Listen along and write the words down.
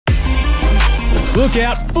Look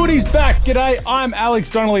out, footy's back. G'day, I'm Alex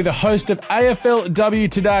Donnelly, the host of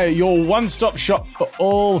AFLW Today, your one-stop shop for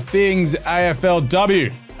all things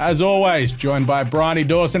AFLW. As always, joined by Brihony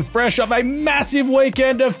Dawson, fresh off a massive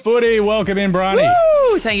weekend of footy. Welcome in, Brihony.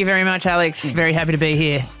 Woo! Thank you very much, Alex. Very happy to be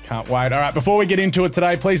here. Can't wait. All right, before we get into it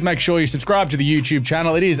today, please make sure you subscribe to the YouTube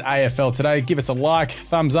channel. It is AFL Today. Give us a like,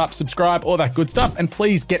 thumbs up, subscribe, all that good stuff. And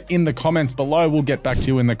please get in the comments below. We'll get back to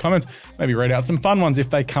you in the comments. Maybe read out some fun ones if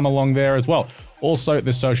they come along there as well. Also,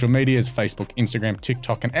 the social medias, Facebook, Instagram,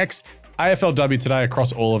 TikTok, and X. AFLW Today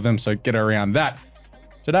across all of them, so get around that.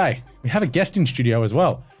 Today, we have a guest in studio as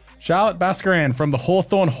well. Charlotte Baskaran from the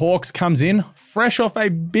Hawthorn Hawks comes in, fresh off a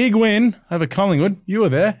big win over Collingwood. You were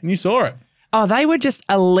there and you saw it. Oh, they were just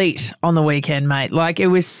elite on the weekend, mate. Like, it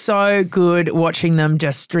was so good watching them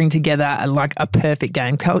just string together like a perfect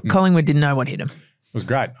game. Collingwood didn't know what hit them. It was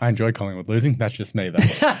great. I enjoy Collingwood losing. That's just me,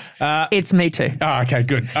 though. It's me too. Oh, okay,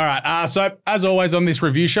 good. All right. So, as always on this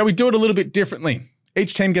review show, we do it a little bit differently.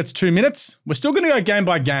 Each team gets 2 minutes. We're still going to go game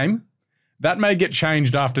by game. That may get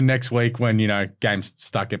changed after next week when, games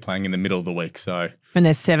start get playing in the middle of the week. So when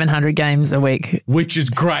there's 700 games a week. Which is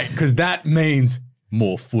great because that means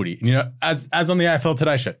more footy. As on the AFL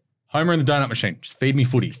Today Show, Homer and the donut machine, just feed me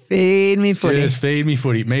footy. Feed me footy. Just feed me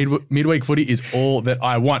footy. Midweek footy is all that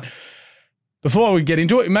I want. Before we get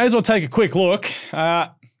into it, we may as well take a quick look.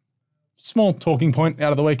 Small talking point out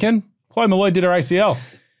of the weekend. Chloe Molloy did her ACL.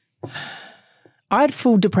 I had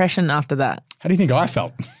full depression after that. How do you think I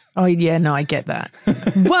felt? Oh, yeah, no, I get that.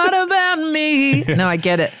 What about me? No, I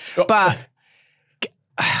get it. But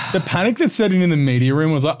the panic that set in the media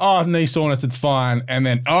room was like, oh, knee soreness, it's fine. And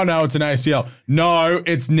then, oh, no, it's an ACL. No,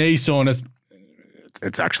 it's knee soreness.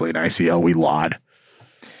 It's actually an ACL. We lied.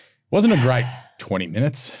 Wasn't a great 20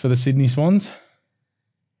 minutes for the Sydney Swans.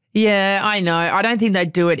 Yeah, I know. I don't think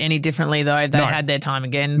they'd do it any differently, though. They had their time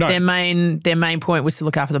again. No. Their main point was to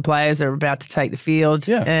look after the players that are about to take the field.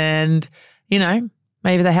 Yeah. And,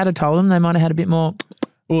 maybe they had told them, they might have had a bit more.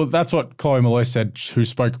 Well, that's what Chloe Molloy said, who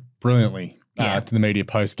spoke brilliantly to the media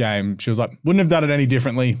post-game. She was like, wouldn't have done it any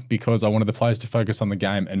differently because I wanted the players to focus on the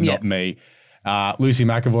game and not me. Lucy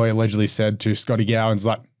McAvoy allegedly said to Scotty Gowans,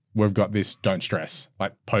 like, we've got this, don't stress.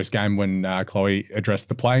 Like post-game when Chloe addressed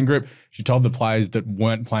the playing group, she told the players that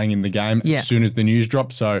weren't playing in the game as soon as the news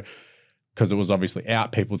dropped. So because it was obviously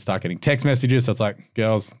out, people would start getting text messages. So it's like,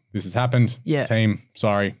 girls, this has happened. Yeah. Team,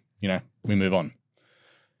 sorry, we move on.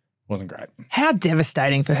 Wasn't great. How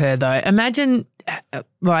devastating for her, though. Imagine,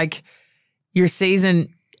 your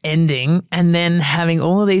season ending and then having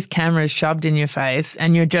all of these cameras shoved in your face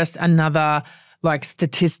and you're just another,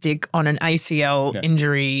 statistic on an ACL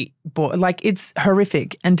injury board. It's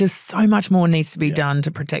horrific and just so much more needs to be done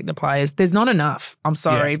to protect the players. There's not enough. I'm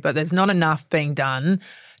sorry, but there's not enough being done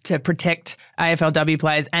to protect AFLW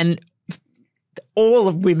players and all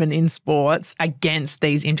of women in sports against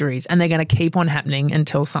these injuries, and they're going to keep on happening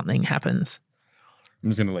until something happens. I'm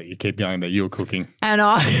just going to let you keep going there. You were cooking. And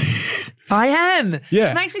I am.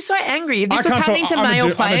 Yeah. It makes me so angry. If this was happening to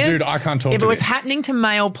male players, I'm a dude, I can't talk if it was happening to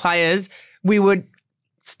male players, we would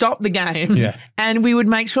stop the game and we would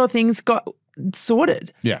make sure things got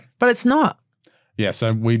sorted. Yeah. But it's not. Yeah,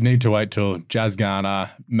 so we need to wait till Jazz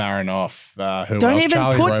Garner, Marinoff, who Don't else? even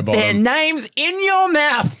Charlie put Rowbottom. Their names in your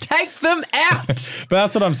mouth. Take them out. But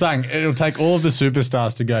that's what I'm saying. It'll take all of the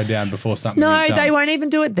superstars to go down before something is done. No, they won't even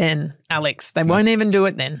do it then, Alex. They won't even do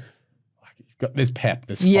it then. You've got this pep,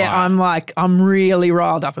 this fire. Yeah, I'm really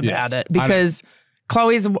riled up about it because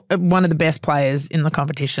Chloe's one of the best players in the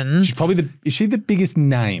competition. She's probably is she the biggest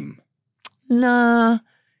name? Nah,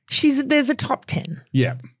 there's a top 10.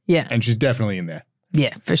 Yeah. Yeah. And she's definitely in there.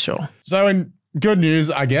 Yeah, for sure. So in good news,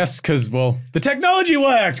 I guess, because, the technology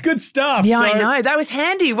worked. Good stuff. Yeah, I know. That was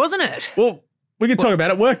handy, wasn't it? Well, we can talk about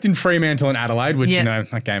it. It worked in Fremantle and Adelaide, which,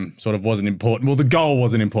 that game sort of wasn't important. Well, the goal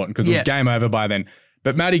wasn't important because it was game over by then.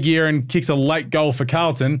 But Maddie Gearin kicks a late goal for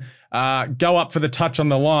Carlton. Go up for the touch on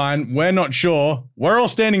the line. We're not sure. We're all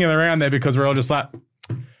standing around there because we're all just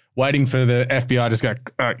waiting for the FBI to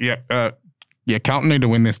go, Carlton need to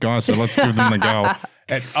win this, guys, so let's give them the goal.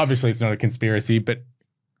 And obviously, it's not a conspiracy, but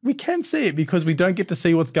we can see it because we don't get to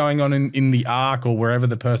see what's going on in the arc or wherever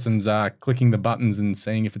the person's clicking the buttons and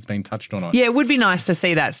seeing if it's been touched or not. Yeah, it would be nice to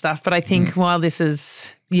see that stuff, but I think while this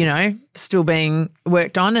is, still being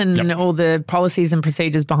worked on and all the policies and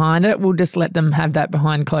procedures behind it, we'll just let them have that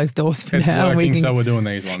behind closed doors for now. It's working, so we're doing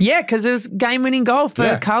these ones. Yeah, because it was game-winning goal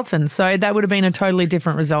for Carlton, so that would have been a totally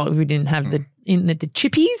different result if we didn't have the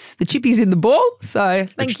chippies in the ball. So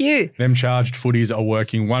thank you. Them charged footies are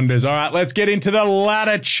working wonders. All right, let's get into the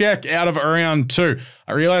ladder check out of round 2.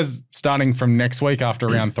 I realise starting from next week after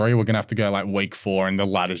round 3, we're going to have to go week 4 and the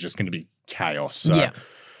ladder's just going to be chaos. So.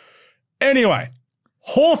 Anyway,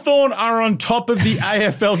 Hawthorn are on top of the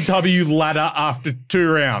AFLW ladder after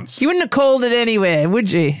 2 rounds. You wouldn't have called it anywhere,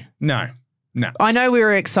 would you? No. I know we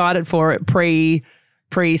were excited for it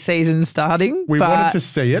pre-season starting. We wanted to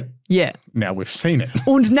see it. Yeah. Now we've seen it.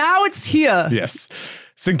 And now it's here. Yes.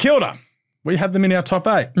 St Kilda, we had them in our top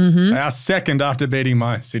 8. They are second after beating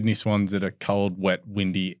my Sydney Swans at a cold, wet,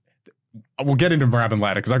 windy. We'll get into Moorabbin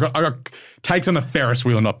later because I got takes on the Ferris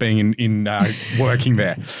wheel not being in working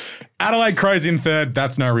there. Adelaide Crows in 3rd.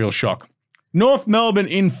 That's no real shock. North Melbourne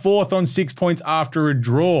in 4th on 6 points after a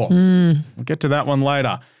draw. We'll get to that one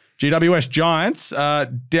later. GWS Giants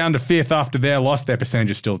down to 5th after their loss. Their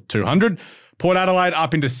percentage is still 200. Port Adelaide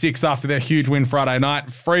up into 6th after their huge win Friday night.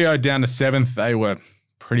 Freo down to 7th. They were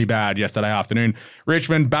pretty bad yesterday afternoon.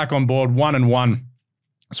 Richmond back on board 1-1.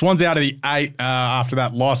 Swans out of the 8 after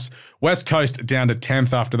that loss. West Coast down to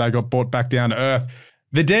 10th after they got brought back down to earth.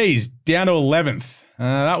 The D's down to 11th.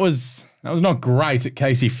 That was not great at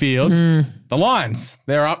Casey Fields. The Lions,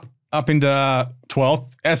 they're up into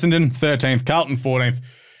 12th. Essendon 13th. Carlton 14th.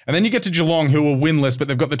 And then you get to Geelong, who were winless, but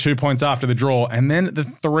they've got the 2 points after the draw. And then the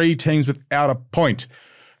 3 teams without a point.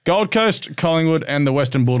 Gold Coast, Collingwood, and the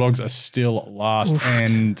Western Bulldogs are still last.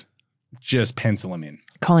 And just pencil them in.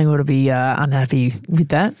 Collingwood will be unhappy with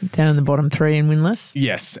that, down in the bottom 3 and winless.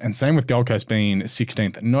 Yes, and same with Gold Coast being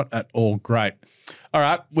 16th. Not at all great. All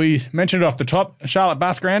right, we mentioned it off the top. Charlotte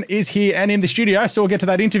Baskaran is here and in the studio, so we'll get to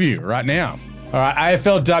that interview right now. All right,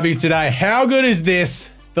 AFLW Today. How good is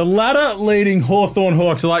this? The ladder leading Hawthorn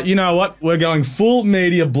Hawks are like, you know what? We're going full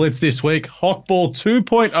media blitz this week. Hawkball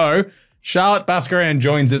 2.0. Charlotte Baskaran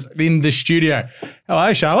joins us in the studio. How are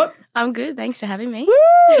you, Charlotte? I'm good. Thanks for having me.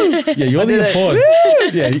 Woo! Yeah, you're the applause.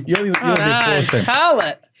 Yeah, you're the applause team.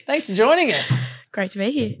 Charlotte, thanks for joining us. Great to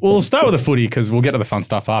be here. We'll start with the footy because we'll get to the fun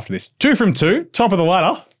stuff after this. 2 from 2, top of the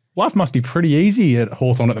ladder. Life must be pretty easy at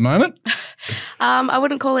Hawthorn at the moment. I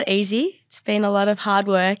wouldn't call it easy. It's been a lot of hard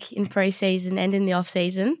work in pre-season and in the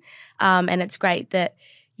off-season. And it's great that,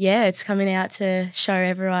 it's coming out to show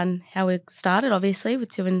everyone how we started, obviously, with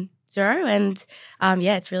 2-0. And,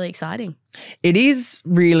 it's really exciting. It is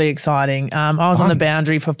really exciting. I was on the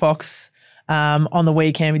boundary for Fox on the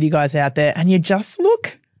weekend with you guys out there, and you just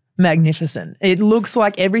look magnificent. It looks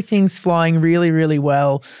like everything's flying really, really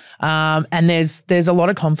well, and there's a lot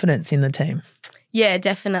of confidence in the team. Yeah,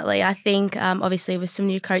 definitely. I think obviously with some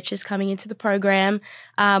new coaches coming into the program,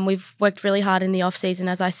 we've worked really hard in the off-season,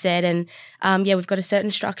 as I said, and we've got a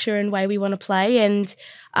certain structure and way we want to play, and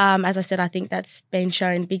as I said, I think that's been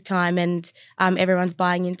shown big time, and everyone's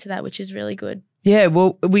buying into that, which is really good. Yeah,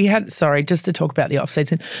 well, just to talk about the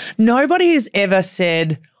off-season, nobody has ever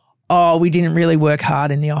said, oh, we didn't really work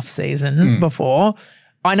hard in the off-season before.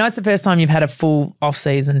 I know it's the first time you've had a full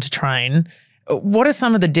off-season to train. What are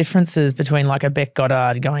some of the differences between like a Beck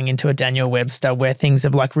Goddard going into a Daniel Webster where things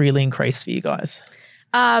have like really increased for you guys?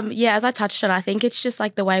 As I touched on, I think it's just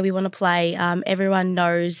like the way we want to play. Everyone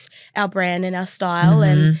knows our brand and our style,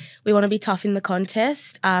 and we want to be tough in the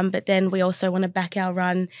contest, but then we also want to back our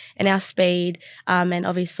run and our speed, and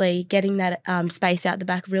obviously getting that space out the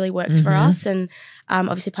back really works for us, and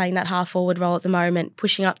obviously playing that half-forward role at the moment,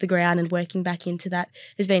 pushing up the ground and working back into that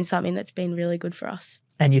has been something that's been really good for us.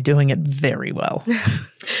 And you're doing it very well.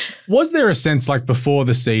 Was there a sense like before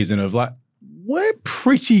the season of like, we're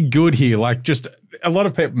pretty good here? Like just a lot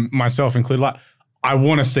of people, myself included, like, I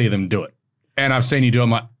want to see them do it. And I've seen you do it.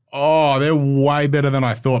 I'm like, oh, they're way better than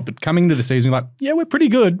I thought. But coming into the season, like, yeah, we're pretty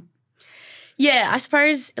good. Yeah, I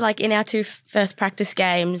suppose like in our 2 first practice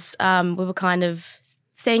games, we were kind of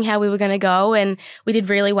seeing how we were going to go, and we did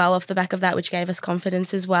really well off the back of that, which gave us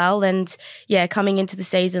confidence as well. And coming into the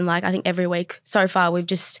season, like I think every week so far we've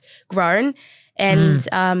just grown, and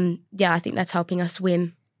I think that's helping us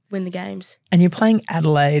win the games. And you're playing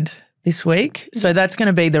Adelaide this week, so that's going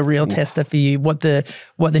to be the real tester for you. What the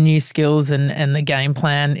new skills and the game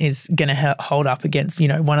plan is going to hold up against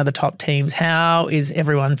one of the top teams. How is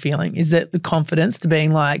everyone feeling? Is it the confidence to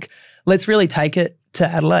being like, let's really take it to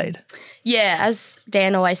Adelaide? Yeah, as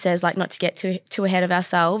Dan always says, like not to get too ahead of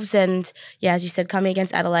ourselves. And as you said, coming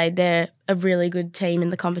against Adelaide, they're a really good team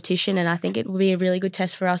in the competition, and I think it will be a really good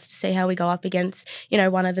test for us to see how we go up against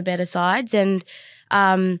one of the better sides. And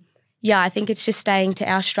I think it's just staying to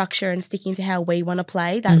our structure and sticking to how we want to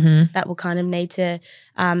play. That will kind of need to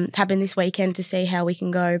happen this weekend to see how we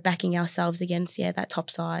can go backing ourselves against that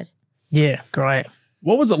top side. Yeah, great.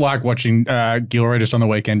 What was it like watching Gilroy just on the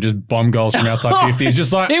weekend just bomb goals from outside 50s?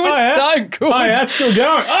 Just like, it was so good. Oh, yeah, it's still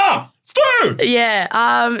going. Stu!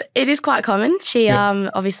 Yeah, it is quite common. She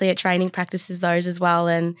obviously at training practices those as well,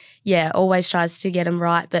 and always tries to get them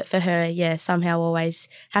right. But for her, somehow always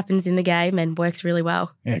happens in the game and works really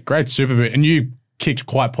well. Yeah, great super boot. And you kicked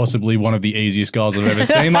quite possibly one of the easiest goals I've ever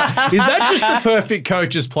seen. Like, is that just the perfect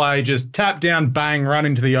coach's play? Just tap down, bang, run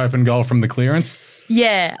into the open goal from the clearance?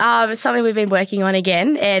 Yeah, it's something we've been working on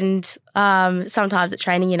again, and sometimes at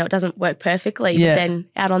training, it doesn't work perfectly, but then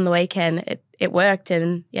out on the weekend, it worked,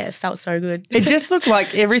 and it felt so good. It just looked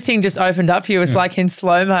like everything just opened up for you. It was like in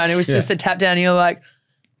slow-mo, and it was just a tap down, and you're like,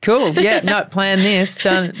 cool, plan this,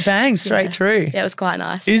 done, bang, straight through. Yeah, it was quite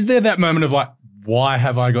nice. Is there that moment of like, why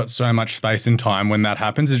have I got so much space and time when that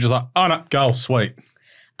happens? It's just like, oh no, goal, sweet.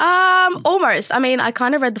 Almost. I mean, I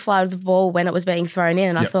kind of read the flight of the ball when it was being thrown in,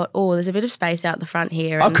 and I thought, there's a bit of space out the front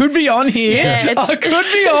here. I could be on here. Yeah, I could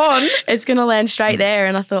be on. It's going to land straight there,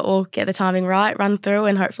 and I thought, get the timing right, run through,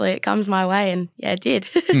 and hopefully it comes my way, and it did.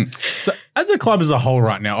 So as a club as a whole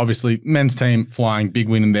right now, obviously men's team flying, big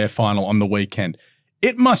win in their final on the weekend.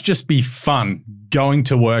 It must just be fun going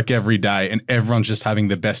to work every day and everyone's just having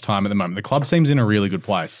the best time at the moment. The club seems in a really good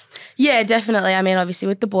place. Yeah, definitely. I mean, obviously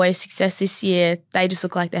with the boys' success this year, they just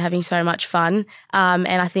look like they're having so much fun. And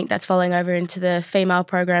I think that's following over into the female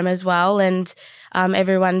program as well. And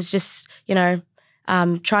everyone's just,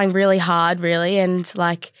 trying really hard, really. And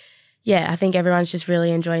I think everyone's just really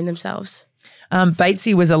enjoying themselves.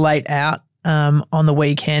 Batesy was a late out on the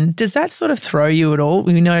weekend. Does that sort of throw you at all?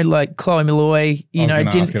 We know Chloe Malloy,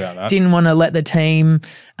 didn't want to let the team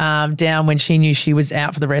down when she knew she was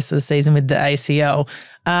out for the rest of the season with the ACL.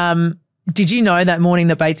 Did you know that morning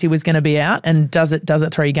that Batesy was going to be out, and does it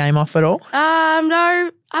throw your game off at all?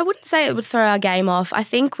 No, I wouldn't say it would throw our game off. I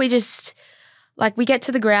think we just we get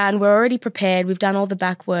to the ground, we're already prepared, we've done all the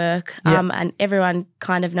back work, and everyone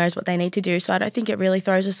kind of knows what they need to do. So I don't think it really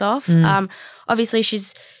throws us off. Obviously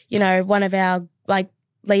she's one of our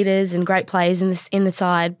leaders and great players in the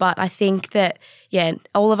side, but I think that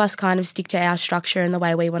all of us kind of stick to our structure and the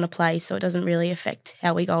way we want to play, so it doesn't really affect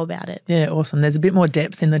how we go about it. Yeah, awesome. There's a bit more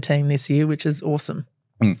depth in the team this year, which is awesome.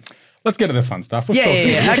 Let's get to the fun stuff. We've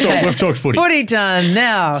talked footy. Footy time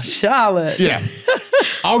now, Charlotte. Yeah.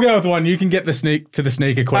 I'll go with one. You can get the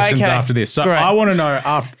sneaker questions after this. So I want to know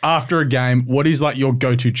after a game, what is your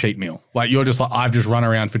go-to cheat meal? You're just I've just run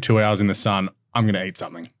around for 2 hours in the sun. I'm going to eat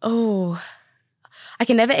something. Oh, I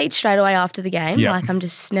can never eat straight away after the game. Yep. I'm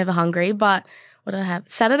just never hungry. But what did I have?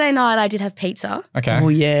 Saturday night, I did have pizza. Okay. Oh,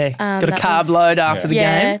 yeah. Got a carb load after the game.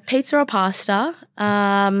 Yeah, pizza or pasta.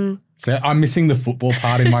 So I'm missing the football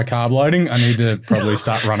part in my carb loading. I need to probably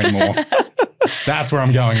start running more. That's where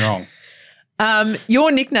I'm going wrong.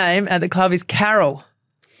 Your nickname at the club is Carol.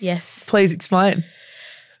 Yes. Please explain.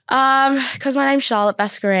 Because my name's Charlotte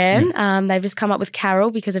Baskaran. They've just come up with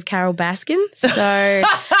Carol because of Carol Baskin. So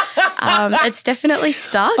it's definitely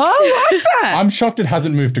stuck. I like that. I'm shocked it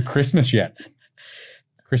hasn't moved to Christmas yet.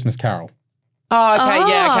 Christmas Carol. Oh, okay.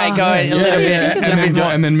 Yeah, okay. Go a little bit.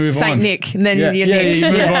 And then move on. Saint Nick. And then you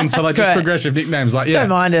move on. So just progressive nicknames. Don't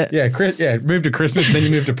mind it. Yeah, move to Christmas, then you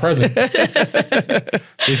move to present.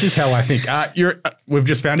 This is how I think. We've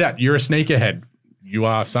just found out you're a sneakerhead. You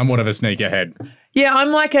are somewhat of a sneakerhead. Yeah,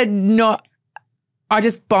 I'm I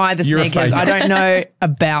just buy the sneakers. I don't know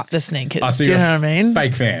about the sneakers. Do you know what I mean?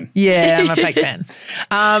 Fake fan. Yeah, I'm a fake fan.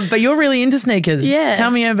 But you're really into sneakers. Yeah. Tell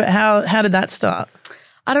me about how did that start?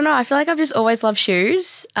 I don't know. I feel like I've just always loved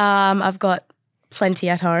shoes. I've got plenty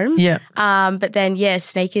at home. Yeah. But then,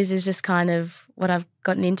 sneakers is just kind of what I've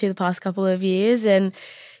gotten into the past couple of years. And,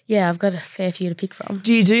 I've got a fair few to pick from.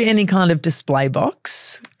 Do you do any kind of display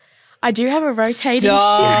box? I do have a rotating shoe.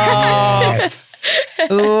 Yes.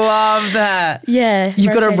 Love that. Yeah.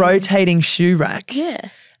 You've got a rotating shoe rack. Yeah.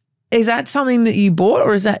 Is that something that you bought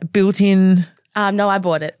or is that built in? No, I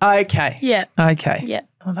bought it. Okay. Yeah. Okay. Yeah.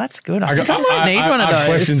 Oh, that's good. I need one of those. I have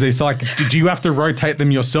questions. It's do you have to rotate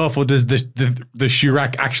them yourself or does the shoe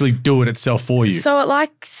rack actually do it itself for you? So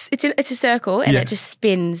it's a circle and it just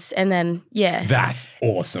spins and then, That's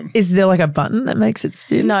awesome. Is there a button that makes it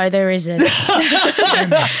spin? No, there isn't. So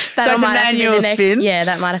it's a manual spin? Yeah,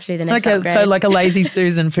 that might have to be the next upgrade. So a lazy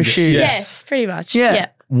Susan for shoes. Yes, pretty much. Yeah.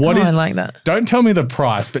 I like that. Don't tell me the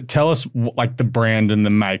price, but tell us the brand and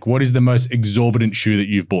the make. What is the most exorbitant shoe that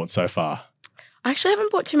you've bought so far? I actually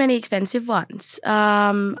haven't bought too many expensive ones.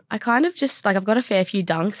 I kind of just I've got a fair few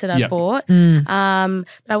Dunks that I've bought. But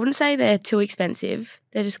I wouldn't say they're too expensive.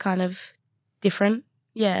 They're just kind of different.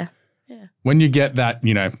 Yeah. Yeah. When you get that,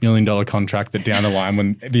 $1 million contract that down the line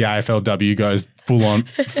when the AFLW goes full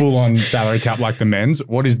on salary cap like the men's,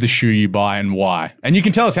 what is the shoe you buy and why? And you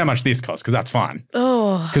can tell us how much this costs because that's fine. Oh,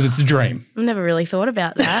 Oh, Because it's a dream. I've never really thought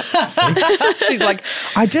about that. She's like,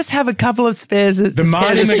 I just have a couple of spares. The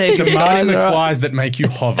Marty McFlys that make you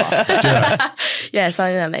hover. Yeah,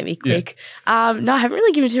 something that made me quick. No, I haven't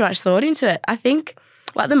really given too much thought into it. I think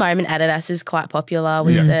at the moment Adidas is quite popular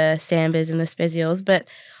with the Sambas and the Spezials, but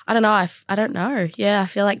I don't know. I don't know. Yeah, I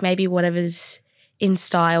feel like maybe whatever's in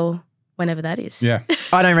style whenever that is. Yeah.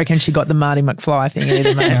 I don't reckon she got the Marty McFly thing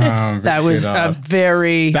either, mate. That was a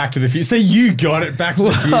very... Back to the Future. So you got it, Back to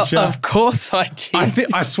the Future. Of course I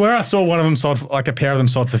did. I swear I saw one of them sold, like a pair of them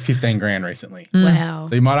sold for 15 grand recently. Wow.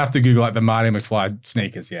 So you might have to Google like the Marty McFly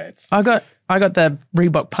sneakers. Yeah. I got the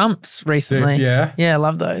Reebok pumps recently. Yeah. Yeah, I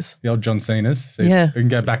love those. The old John Cena's. So Yeah. We can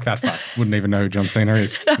go back that far. Wouldn't even know who John Cena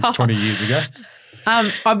is. It's 20 years ago.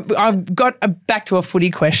 I've got back to a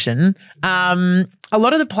footy question. A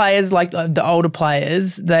lot of the players, like the older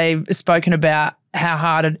players, they've spoken about how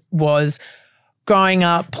hard it was growing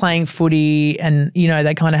up playing footy, and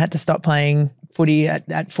they kind of had to stop playing footy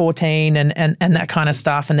at 14 and that kind of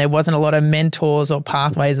stuff, and there wasn't a lot of mentors or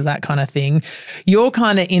pathways of that kind of thing. You're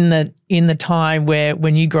kind of in the time where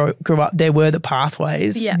when you grew up, there were the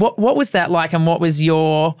pathways. Yeah. What was that like, and what was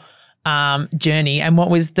your journey, and what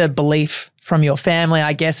was the belief from your family,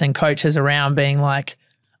 I guess, and coaches around being like,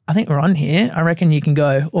 I think we're on here. I reckon you can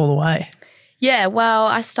go all the way. Yeah, well,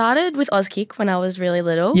 I started with Auskick when I was really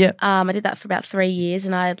little. Yep. I did that for about 3 years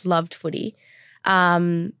and I loved footy.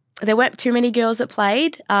 There weren't too many girls that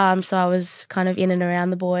played, so I was kind of in and around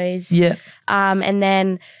the boys. Yeah. And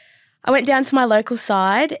then I went down to my local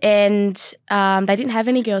side and they didn't have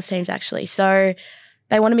any girls teams actually. So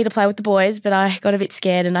they wanted me to play with the boys, but I got a bit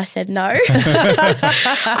scared and I said no.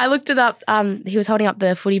 I looked it up. He was holding up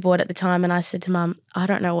the footy board at the time and I said to Mum, I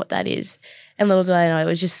don't know what that is. And little did I know, it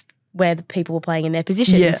was just where the people were playing in their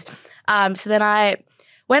positions. Yeah. So then I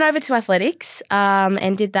went over to athletics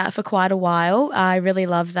and did that for quite a while. I really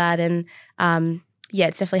loved that and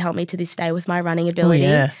it's definitely helped me to this day with my running ability. Oh,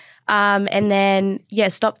 yeah. And then,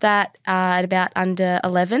 stopped that at about under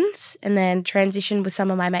 11s and then transitioned with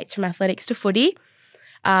some of my mates from athletics to footy.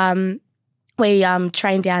 We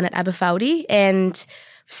trained down at AFLW and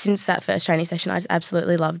since that first training session, I just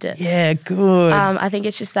absolutely loved it. Yeah, good. I think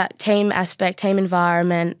it's just that team aspect, team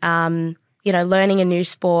environment, learning a new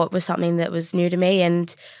sport was something that was new to me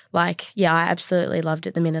and I absolutely loved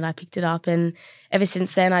it the minute I picked it up and ever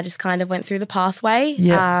since then I just kind of went through the pathway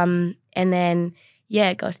and then,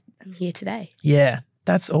 I'm here today. Yeah,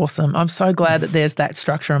 that's awesome. I'm so glad that there's that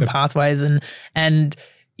structure and pathways and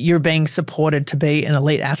you're being supported to be an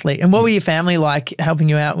elite athlete. And what were your family like helping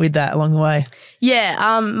you out with that along the way?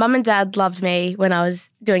 Yeah, Mum and Dad loved me when I was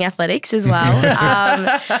doing athletics as well.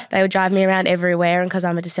 They would drive me around everywhere and because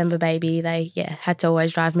I'm a December baby, they had to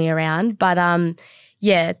always drive me around. But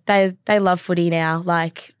they love footy now,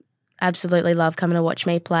 absolutely love coming to watch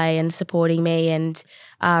me play and supporting me and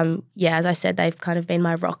as I said, they've kind of been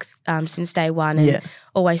my rock since day one and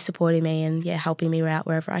always supporting me and helping me out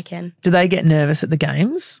wherever I can. Do they get nervous at the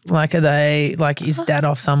games? Are they is Dad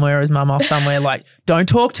off somewhere or is Mum off somewhere? Don't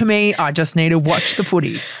talk to me. I just need to watch the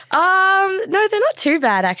footy. No, they're not too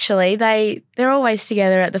bad actually. They're always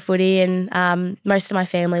together at the footy and most of my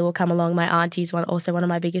family will come along. My auntie's also one of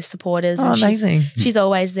my biggest supporters. Oh, and amazing. She's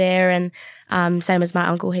always there and same as my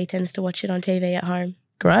uncle, he tends to watch it on TV at home.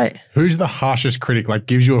 Great. Who's the harshest critic?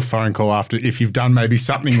 Gives you a phone call after if you've done maybe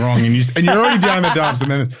something wrong and you're already down in the dumps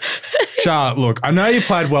and then, Charlotte, look, I know you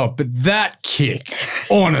played well, but that kick,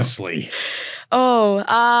 honestly.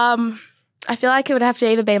 I feel like it would have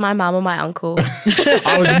to either be my mum or my uncle.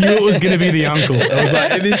 I knew it was going to be the uncle. I was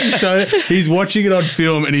like, this is Tony. He's watching it on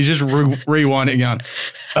film and he's just rewinding going,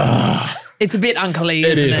 ugh. It's a bit uncle-y,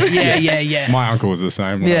 isn't it? Yeah. My uncle was the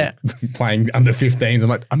same when I was playing under 15s. I'm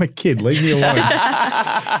like, I'm a kid, leave me alone.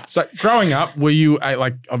 So growing up, were you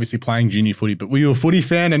obviously playing junior footy, but were you a footy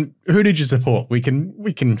fan and who did you support? We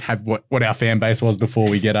can have what our fan base was before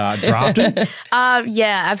we get drafted.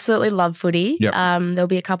 Absolutely love footy. Yep. There'll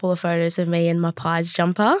be a couple of photos of me in my Pies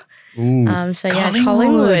jumper. Ooh.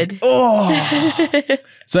 Collingwood. Oh.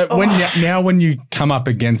 So when you come up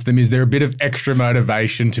against them, is there a bit of extra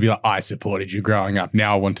motivation to be like, I supported you growing up.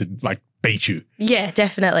 Now I want to beat you? Yeah,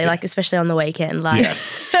 definitely. Especially on the weekend,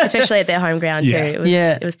 especially at their home ground too.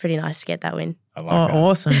 It was pretty nice to get that win. I like that.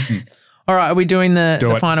 Awesome. All right, are we doing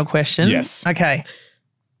the final question? Yes. Okay.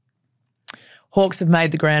 Hawks have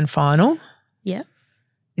made the grand final. Yeah.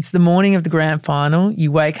 It's the morning of the grand final.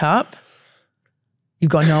 You wake up.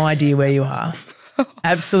 You've got no idea where you are.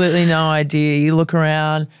 Absolutely no idea. You look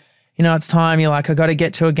around, it's time. You're like, I got to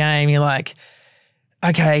get to a game. You're like,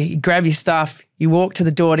 okay, you grab your stuff. You walk to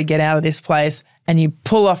the door to get out of this place and you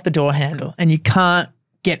pull off the door handle and you can't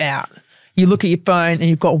get out. You look at your phone and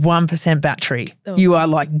you've got 1% battery. Oh. You are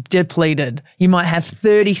like depleted. You might have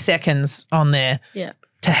 30 seconds on there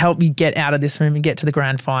to help you get out of this room and get to the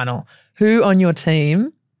grand final. Who on your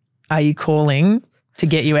team are you calling to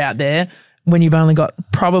get you out there when you've only got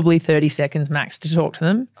probably 30 seconds max to talk to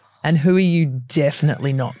them? And who are you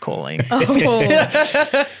definitely not calling?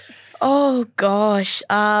 Oh gosh.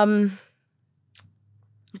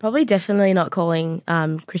 Probably definitely not calling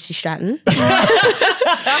Christy Stratton.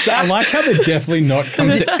 So I like how the definitely not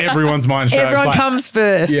comes to everyone's mind. Everyone like, comes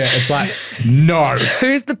first. Yeah, it's like, no.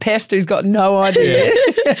 Who's the pest who's got no idea?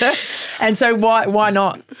 And so why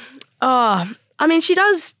not? Oh, I mean, she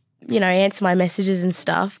does, answer my messages and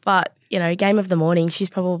stuff, but, game of the morning, she's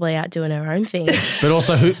probably out doing her own thing. But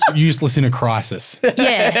also useless in a crisis.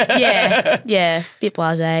 Yeah. Bit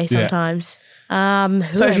blasé sometimes.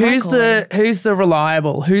 So who's the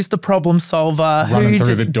reliable? Who's the problem solver? Running who through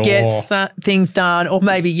just the door. gets things done? Or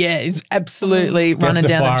maybe, is absolutely running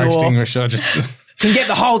down the fire door. Extinguisher, can get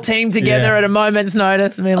the whole team together at a moment's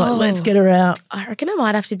notice and be like, let's get her out. I reckon it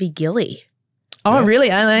might have to be Gilly. Oh,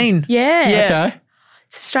 really, Aileen? Yeah. Okay.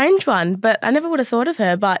 It's a strange one, but I never would have thought of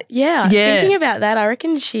her. But thinking about that, I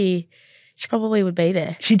reckon she probably would be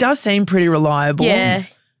there. She does seem pretty reliable. Yeah.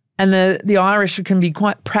 And the Irish can be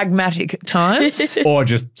quite pragmatic at times. Or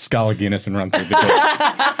just scull a Guinness and run through the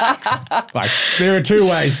door. Like, there are two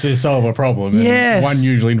ways to solve a problem. And one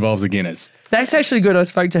usually involves a Guinness. That's actually good. I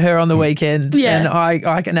spoke to her on the weekend. Yeah. And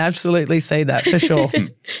I can absolutely see that for sure.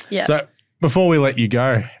 Yeah. So before we let you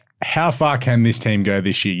go, how far can this team go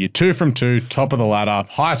this year? You're 2 from 2, top of the ladder,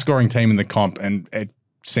 highest scoring team in the comp, and it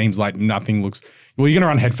seems like nothing looks... Well, you're going to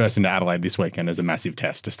run headfirst into Adelaide this weekend as a massive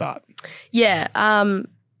test to start. Yeah.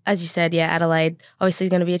 As you said, Adelaide obviously is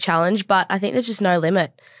going to be a challenge, but I think there's just no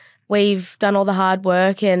limit. We've done all the hard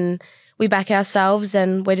work and we back ourselves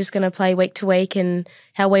and we're just going to play week to week and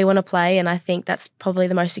how we want to play. And I think that's probably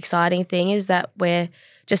the most exciting thing is that we're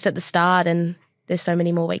just at the start and there's so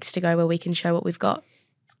many more weeks to go where we can show what we've got.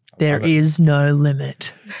 There is no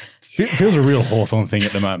limit. Feels a real Hawthorn thing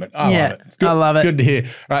at the moment. I love it. It's good. I love it. It's good to hear.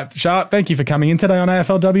 All right, Charlotte, thank you for coming in today on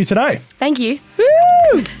AFLW Today. Thank you.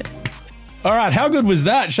 Woo! All right, how good was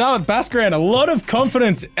that? Charlotte Baskaran, a lot of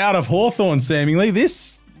confidence out of Hawthorn, seemingly.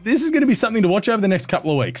 This is going to be something to watch over the next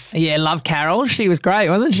couple of weeks. Yeah, love Carol. She was great,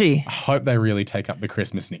 wasn't she? I hope they really take up the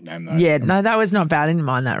Christmas nickname, though. Yeah, no, that was not bad. I didn't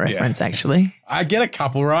mind that reference, actually. I get a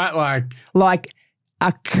couple, right? Like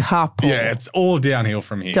a couple. Yeah, it's all downhill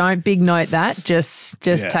from here. Don't big note that. Just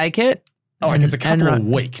take it. It's a couple a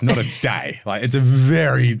week, not a day. It's a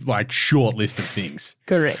very short list of things.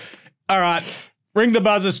 Correct. All right. Ring the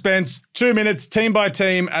buzzer, Spence. 2 minutes, team by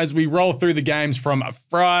team, as we roll through the games from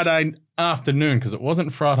Friday afternoon, because it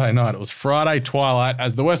wasn't Friday night, it was Friday twilight,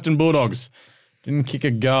 as the Western Bulldogs didn't kick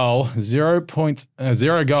a goal. 0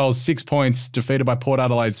 goals, 6 points, defeated by Port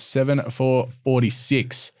Adelaide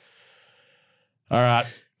 7-46. All right.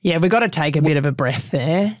 Yeah, we got to take a bit of a breath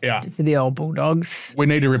there for the old Bulldogs. We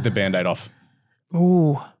need to rip the Band-Aid off.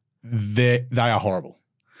 Ooh. They are horrible.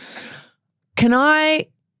 Can I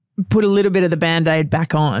put a little bit of the Band-Aid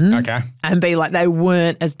back on and be like they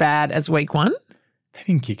weren't as bad as week one? They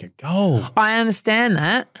didn't kick a goal. I understand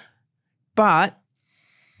that, but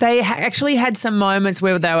they actually had some moments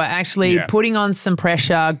where they were actually putting on some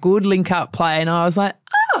pressure, good link-up play, and I was like,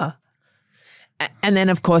 And then,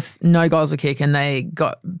 of course, no goals were kicked and they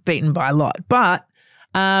got beaten by a lot. But,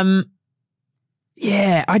 I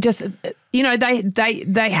just,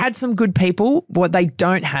 they had some good people. What they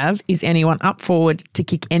don't have is anyone up forward to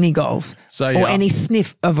kick any goals or any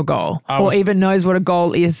sniff of a goal or even knows what a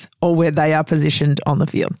goal is or where they are positioned on the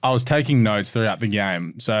field. I was taking notes throughout the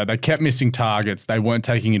game. So they kept missing targets. They weren't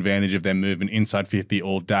taking advantage of their movement inside 50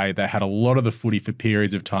 all day. They had a lot of the footy for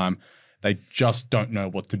periods of time. They just don't know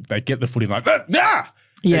what to – they get the footy like, Yeah.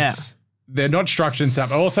 They're not structured and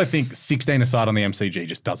stuff. I also think 16 aside on the MCG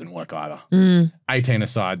just doesn't work either. 18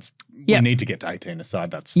 asides, we need to get to 18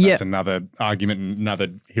 aside. That's another argument and another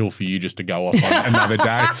hill for you just to go off on another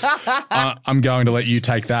day. I'm going to let you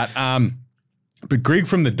take that. But Greg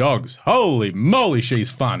from the Dogs, holy moly,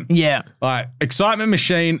 she's fun. Yeah. Excitement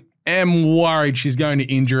machine. Am worried she's going to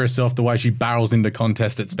injure herself the way she barrels into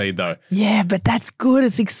contest at speed, though. Yeah, but that's good.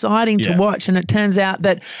 It's exciting to watch. And it turns out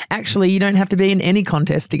that actually you don't have to be in any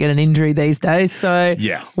contest to get an injury these days. So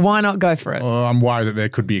why not go for it? Well, I'm worried that there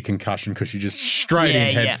could be a concussion because she just straight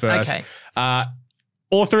in head first. Okay.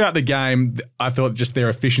 All throughout the game, I thought just their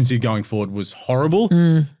efficiency going forward was horrible.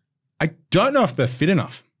 I don't know if they're fit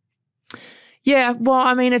enough. Yeah, well,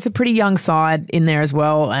 I mean, it's a pretty young side in there as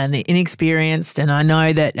well and inexperienced. And I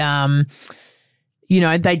know that,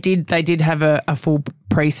 they did have a full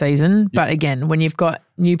preseason, but again, when you've got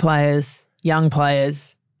new players, young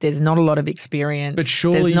players, there's not a lot of experience. But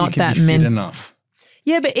surely there's not you can be fit enough.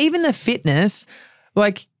 Yeah, but even the fitness,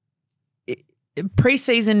 like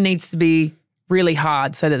preseason needs to be really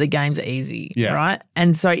hard so that the games are easy, right?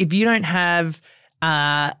 And so if you don't have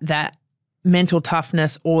that mental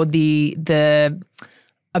toughness or the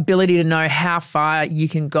ability to know how far you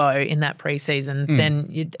can go in that preseason, then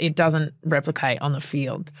it doesn't replicate on the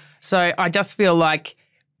field. So I just feel like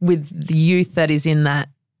with the youth that is in that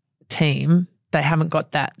team, they haven't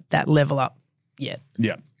got that level up yet.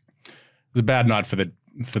 Yeah. It was a bad night for the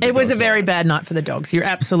It was a very bad night for the Dogs. You're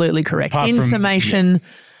absolutely correct. In summation,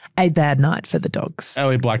 a bad night for the Dogs.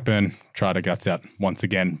 Ellie Blackburn tried her guts out once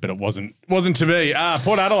again, but it wasn't to be.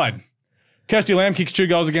 Port Adelaide. Kirsty Lamb kicks 2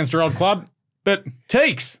 goals against her old club. But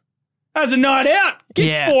Teeks has a night out.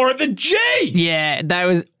 Gets 4 at the G. Yeah, that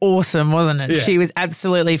was awesome, wasn't it? Yeah. She was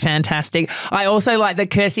absolutely fantastic. I also like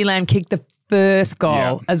that Kirsty Lamb kicked the first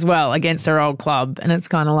goal as well against her old club. And it's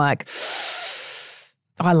kind of like,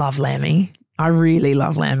 I love Lammy. I really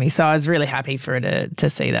love Lammy. So I was really happy for her to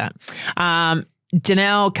see that.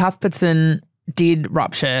 Janelle Cuthbertson did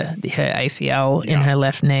rupture her ACL in her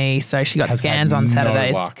left knee. So she got scans on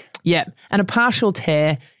Saturdays. No luck. Yeah, and a partial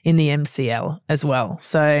tear in the MCL as well.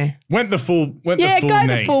 So went the full knee.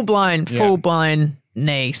 The full blown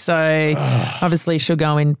knee. So obviously she'll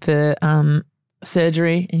go in for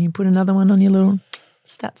surgery, and you put another one on your little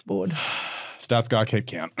stats board. Stats guy, keep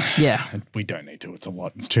count. Yeah, we don't need to. It's a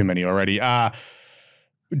lot. It's too many already. I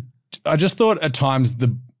just thought at times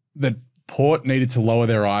that Port needed to lower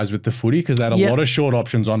their eyes with the footy because they had a lot of short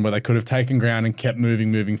options on where they could have taken ground and kept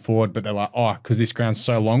moving forward, but they're like, because this ground's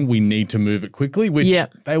so long, we need to move it quickly, which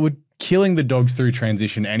they were killing the Dogs through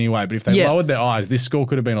transition anyway. But if they lowered their eyes, this score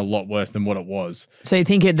could have been a lot worse than what it was. So you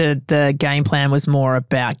think the game plan was more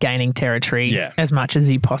about gaining territory as much as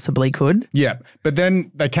you possibly could? Yeah, but then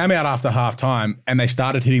they came out after halftime and they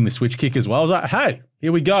started hitting the switch kick as well. I was like, hey,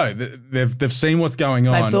 here we go. They've seen what's going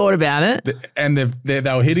on. They've thought about it. And they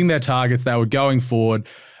were hitting their targets. They were going forward.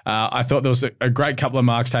 I thought there was a great couple of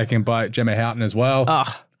marks taken by Gemma Houghton as well.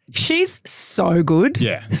 Oh, she's so good.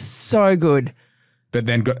 Yeah. So good. But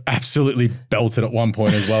then got absolutely belted at one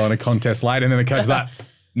point as well in a contest late. And then the coach was like,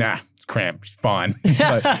 nah, it's cramp. It's fine.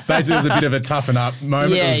 So basically, it was a bit of a toughen up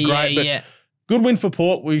moment. It was great. But good win for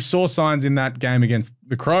Port. We saw signs in that game against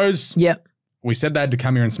the Crows. Yep. We said they had to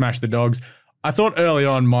come here and smash the Dogs. I thought early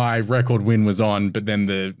on my record win was on, but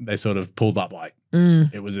then they sort of pulled up like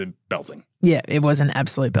it was a belting. Yeah, it was an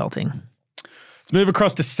absolute belting. Let's move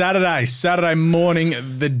across to Saturday. Saturday morning,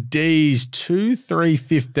 the D's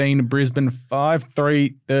 2-3-15, Brisbane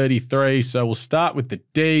 5-3-33. So we'll start with the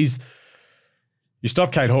D's. You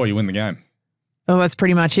stop Kate Hoare, you win the game. Well, that's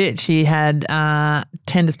pretty much it. She had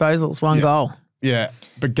 10 disposals, 1 goal. Yeah,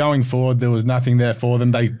 but going forward, there was nothing there for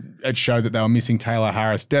them. It showed that they were missing Taylor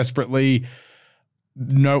Harris desperately.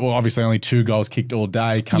 Obviously only 2 goals kicked all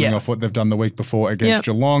day coming off what they've done the week before against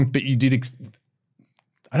Geelong. But you did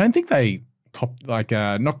I don't think they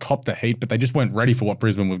not copped the heat, but they just weren't ready for what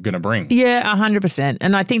Brisbane were going to bring. Yeah, 100%.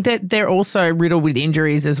 And I think that they're also riddled with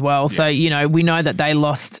injuries as well. So, we know that they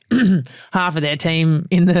lost half of their team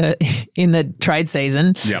in the trade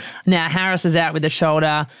season. Yep. Now, Harris is out with a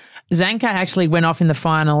shoulder. Zanka actually went off in the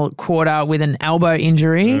final quarter with an elbow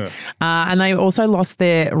injury. And they also lost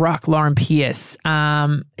their ruck, Lauren Pearce.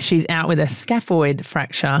 She's out with a scaphoid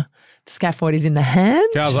fracture. The scaphoid is in the hand.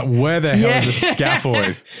 I was like, where the hell is the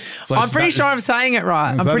scaphoid? I'm pretty sure I'm saying it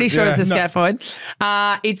right. I'm pretty sure it's a scaphoid.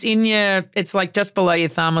 It's it's like just below your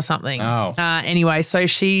thumb or something. Oh. Anyway, so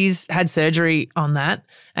she's had surgery on that.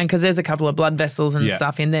 And because there's a couple of blood vessels and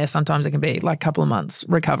stuff in there, sometimes it can be like a couple of months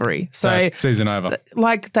recovery. So season over.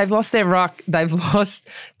 Like they've lost their ruck. They've lost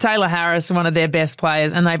Taylor Harris, one of their best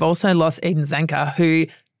players. And they've also lost Eden Zanka, who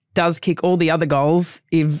does kick all the other goals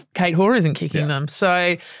if Kate Hoare isn't kicking them.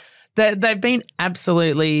 So they've been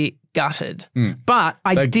absolutely gutted. But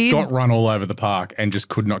they got run all over the park and just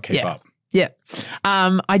could not keep up. Yeah.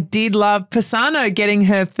 I did love Pisano getting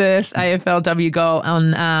her first AFLW goal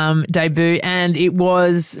on debut, and it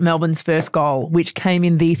was Melbourne's first goal, which came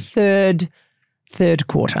in the third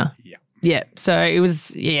quarter. Yeah. Yeah. So it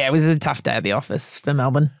was a tough day at the office for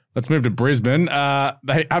Melbourne. Let's move to Brisbane.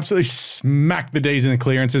 They absolutely smacked the D's in the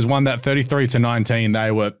clearances, won that 33-19.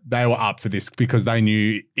 They were up for this because they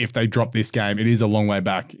knew if they dropped this game, it is a long way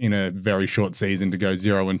back in a very short season to go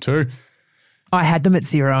 0-2. I had them at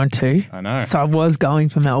 0-2. I know. So I was going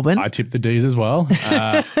for Melbourne. I tipped the D's as well.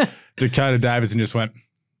 Dakota Davidson just went,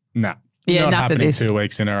 nah. Yeah, not enough happening of this. 2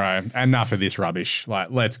 weeks in a row. Enough of this rubbish. Like,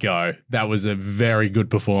 let's go. That was a very good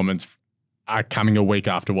performance coming a week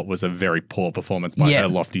after what was a very poor performance by her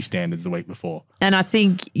lofty standards the week before. And I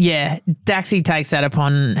think, Daxie takes that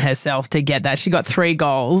upon herself to get that. She got 3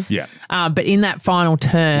 goals. Yeah. But in that final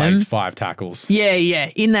term. Lays 5 tackles. Yeah.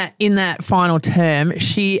 In that final term,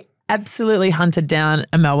 she absolutely hunted down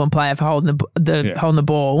a Melbourne player for holding the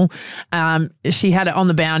ball. She had it on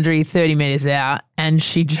the boundary 30 metres out, and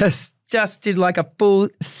she just did like a full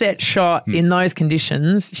set shot in those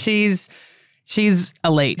conditions. She's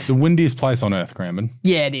elite. The windiest place on earth, Cranbourne.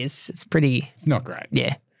 Yeah, it is. It's not great.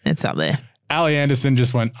 Yeah, it's up there. Ali Anderson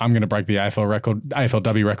just went, I'm going to break the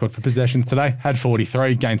AFLW record for possessions today. Had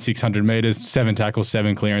 43, gained 600 metres, 7 tackles,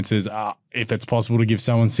 7 clearances. If it's possible to give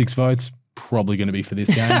someone 6 votes, probably going to be for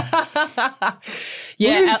this game. It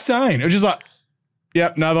was insane. It was just like,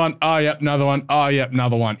 yep, another one. Oh, yep, another one. Oh, yep,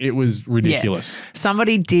 another one. It was ridiculous. Yeah.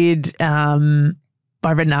 Somebody did...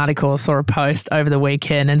 I read an article, saw a post over the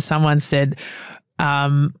weekend, and someone said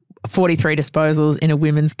 43 disposals in a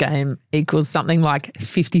women's game equals something like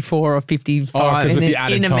 54 or 55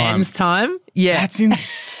 in a men's time. Yeah. That's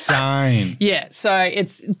insane. Yeah. So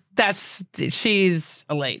she's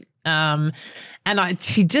elite. And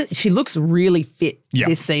she looks really fit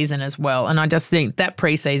this season as well. And I just think that full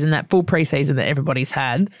preseason that everybody's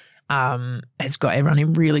had, has got everyone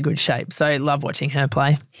in really good shape. So love watching her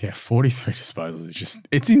play. Yeah, 43 disposals.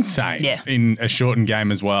 It's insane in a shortened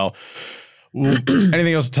game as well.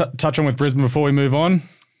 Anything else to touch on with Brisbane before we move on?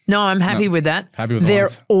 No, I'm happy with that. Happy with They're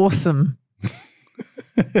awesome.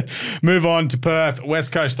 Move on to Perth.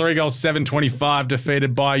 West Coast, 3 goals, 7-25,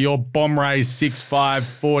 defeated by your Bomb Rays,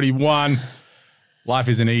 6-5-41. Life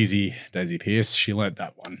isn't easy, Daisy Pearce. She learnt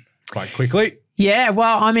that one quite quickly. Yeah,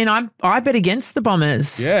 well, I mean, I bet against the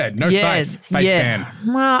Bombers. Yeah, fake fan.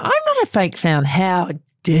 Well, I'm not a fake fan. How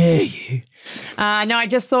dare you? No, I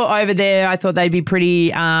just thought over there, I thought they'd be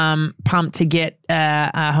pretty pumped to get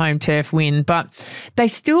a home turf win, but they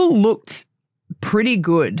still looked pretty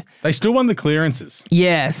good. They still won the clearances.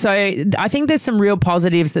 Yeah, so I think there's some real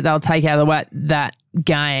positives that they'll take out of that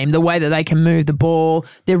game, the way that they can move the ball.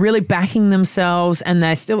 They're really backing themselves, and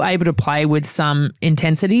they're still able to play with some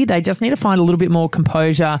intensity. They just need to find a little bit more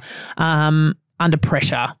composure under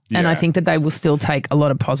pressure, and I think that they will still take a lot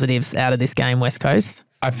of positives out of this game, West Coast.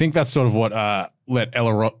 I think that's sort of what let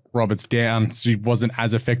Ella Roberts down. She wasn't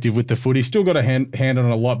as effective with the footy. Still got a hand on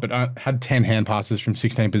it a lot, but had 10 hand passes from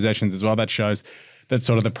 16 possessions as well. That shows that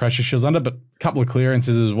sort of the pressure she was under, but a couple of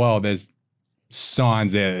clearances as well. There's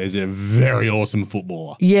signs there. There's a very awesome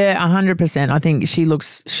footballer. Yeah, 100%. I think she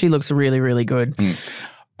looks really, really good.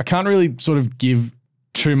 I can't really sort of give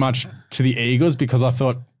too much to the Eagles because I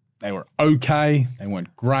thought they were okay. They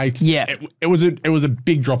weren't great. Yeah. It was a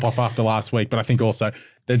big drop-off after last week, but I think also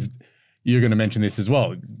you're going to mention this as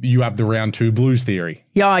well. You have the round 2 blues theory.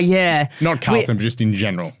 Yeah. Not Carlton, but just in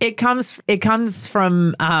general. It comes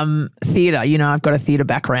from theatre. You know, I've got a theatre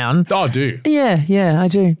background. Oh, do? Yeah, I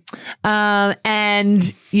do.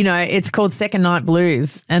 And, you know, it's called Second Night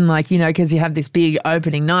Blues. And because you have this big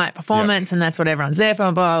opening night performance and that's what everyone's there for,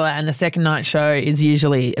 blah, blah, blah, and the second night show is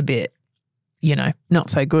usually a bit, not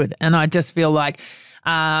so good. And I just feel like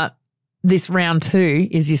this round 2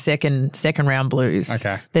 is your second round blues.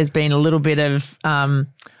 Okay. There's been a little bit of off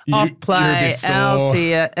play,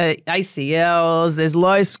 ACLs, there's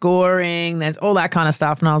low scoring, there's all that kind of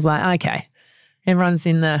stuff. And I was like, okay, everyone's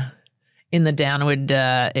in the downward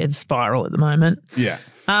spiral at the moment. Yeah.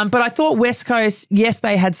 But I thought West Coast, yes,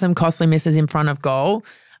 they had some costly misses in front of goal,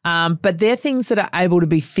 but they're things that are able to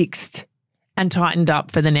be fixed and tightened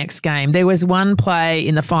up for the next game. There was one play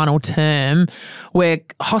in the final term where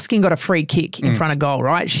Hosking got a free kick in front of goal,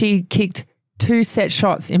 right? She kicked 2 set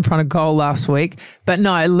shots in front of goal last week, but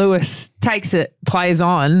no, Lewis takes it, plays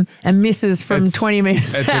on, and misses from 20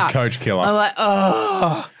 metres out. It's a coach killer. I'm like,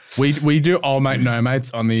 oh. We do old mate, no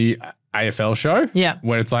mates on the AFL show. Yeah.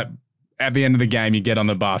 Where it's like at the end of the game, you get on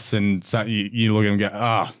the bus and so you look at them and go,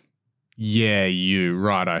 oh, yeah, you,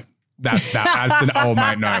 righto. That's an old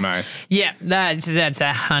mate, no mate. Yeah, that's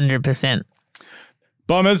 100%.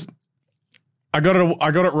 Bombers, I got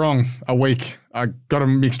it wrong a week. I got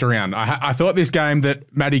them mixed around. I thought this game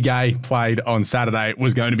that Maddie Gay played on Saturday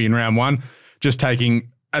was going to be in round 1, just taking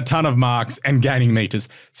a ton of marks and gaining metres.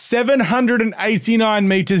 789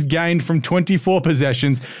 metres gained from 24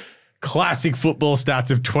 possessions. Classic football stats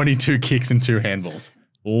of 22 kicks and 2 handballs.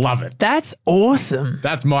 Love it. That's awesome.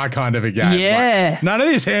 That's my kind of a game. Yeah. Like, none of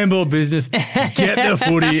this handball business. Get the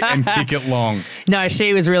footy and kick it long. No,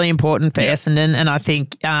 she was really important for Essendon, and I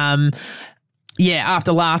think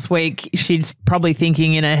after last week, she's probably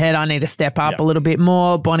thinking in her head, I need to step up a little bit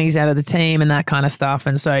more. Bonnie's out of the team and that kind of stuff.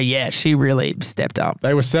 And so, she really stepped up.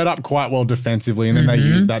 They were set up quite well defensively, and then they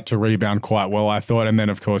used that to rebound quite well, I thought. And then,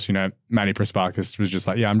 of course, Maddie Prespakis was just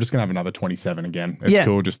like, I'm just going to have another 27 again. It's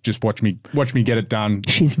cool. Just watch me get it done.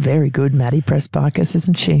 She's very good, Maddie Prespakis,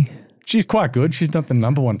 isn't she? She's quite good. She's not the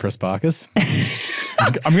number one Prespakis.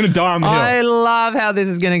 I'm going to die on the hill. I love how this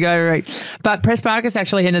is going to go, Rick. But Prespakis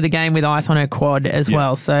actually ended the game with ice on her quad as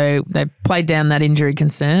well. So they played down that injury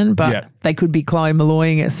concern, but they could be Chloe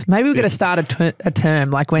Malloying us. Maybe we're going to start a term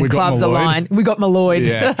like when clubs align. We got Malloyed.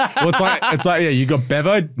 Yeah. Well, it's like you got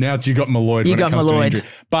Bevo, now you got Malloyed when it comes to injury.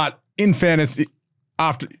 But in fairness,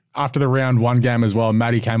 after the round 1 game as well,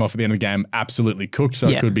 Maddie came off at the end of the game absolutely cooked. So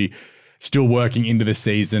it could be still working into the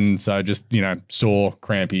season. So just, sore,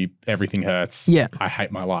 crampy, everything hurts. Yeah. I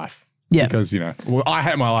hate my life. Yeah. Because, I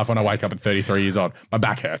hate my life when I wake up at 33 years old. My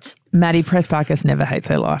back hurts. Maddie Prespakis never hates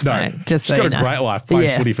her life, mate. She's got a great life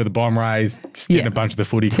playing footy for the Bomb Rays, getting a bunch of the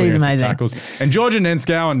footy clearances, tackles. And Georgia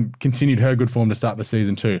Nenskowen continued her good form to start the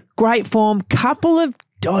season too. Great form. Couple of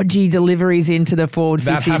dodgy deliveries into the forward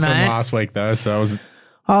 50, That happened mate. last week though, so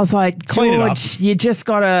I was like, George, you just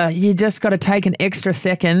gotta take an extra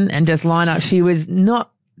second and just line up. She was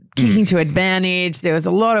not kicking to advantage. There was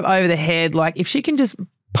a lot of over the head. Like if she can just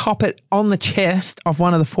pop it on the chest of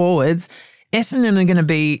one of the forwards, Essendon are going to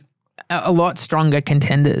be a lot stronger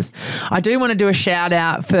contenders. I do want to do a shout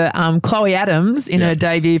out for Chloe Adams in her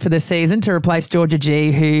debut for the season to replace Georgia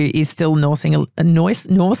G, who is still nursing a little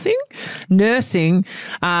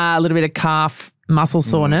bit of calf muscle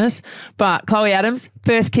soreness. But Chloe Adams,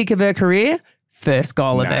 first kick of her career, first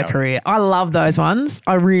goal of her career. I love those ones.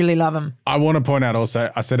 I really love them. I want to point out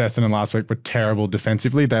also, I said Essendon last week were terrible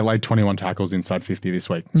defensively. They laid 21 tackles inside 50 this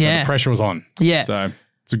week. So the pressure was on. Yeah. So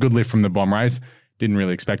it's a good lift from the Bomb Rays. Didn't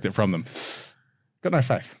really expect it from them. Got no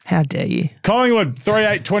faith. How dare you? Collingwood,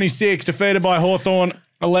 3-8-26, defeated by Hawthorn,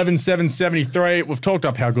 11-7-73. We've talked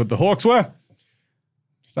up how good the Hawks were.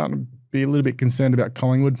 Starting to be a little bit concerned about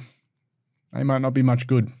Collingwood. They might not be much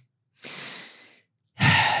good.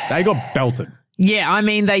 They got belted. Yeah, I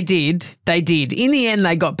mean, they did. They did. In the end,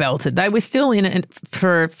 they got belted. They were still in it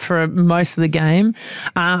for most of the game.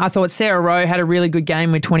 I thought Sarah Rowe had a really good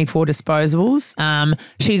game with 24 disposals.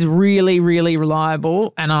 She's really, really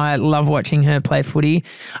reliable, and I love watching her play footy.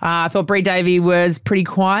 I thought Bri Davey was pretty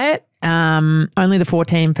quiet. Only the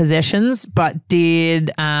 14 possessions, but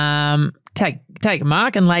did take a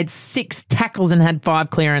mark and laid 6 tackles and had 5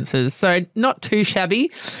 clearances. So not too shabby,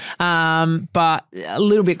 but a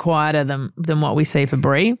little bit quieter than what we see for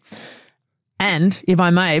Bri. And if I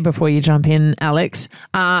may, before you jump in, Alex,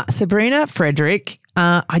 Sabrina Frederick,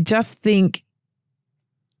 I just think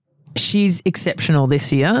she's exceptional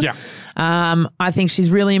this year. Yeah. I think she's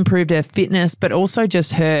really improved her fitness, but also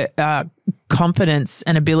just her confidence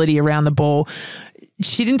and ability around the ball.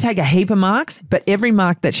 She didn't take a heap of marks, but every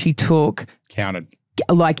mark that she took counted.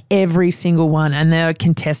 Like every single one, and they're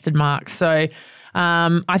contested marks. So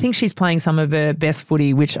I think she's playing some of her best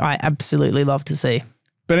footy, which I absolutely love to see.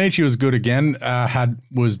 Benici was good again.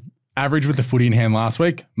 Was average with the footy in hand last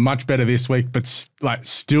week, much better this week, but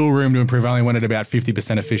still room to improve. Only went at about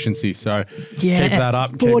 50% efficiency. So keep that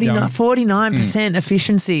up. 49%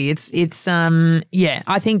 efficiency. It's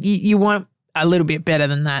I think you want a little bit better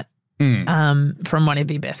than that from one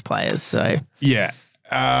of your best players. So yeah.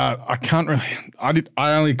 I can't really.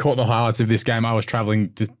 I only caught the highlights of this game. I was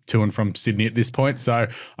traveling to and from Sydney at this point, so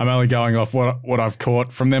I'm only going off what I've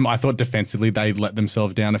caught from them. I thought defensively they let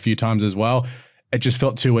themselves down a few times as well. It just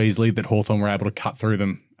felt too easily that Hawthorn were able to cut through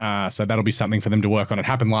them. So that'll be something for them to work on. It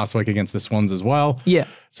happened last week against the Swans as well. Yeah.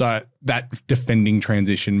 So that defending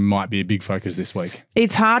transition might be a big focus this week.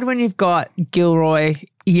 It's hard when you've got Gilroy,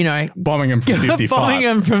 bombing them from 55. Bombing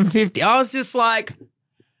them from 50. I was just like.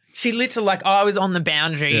 She literally, I was on the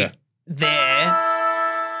boundary there.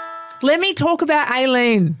 Let me talk about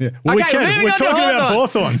Aileen. Yeah. Well, we're talking about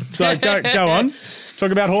Hawthorn. So go on.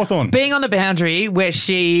 Talk about Hawthorn. Being on the boundary where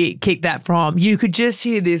she kicked that from, you could just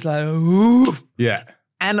hear this ooh. Yeah.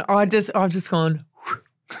 And I've just gone.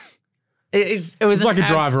 It was like a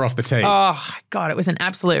driver off the tee. Oh, God, it was an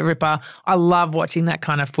absolute ripper. I love watching that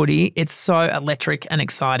kind of footy. It's so electric and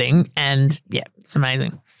exciting. And, it's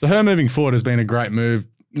amazing. So her moving forward has been a great move.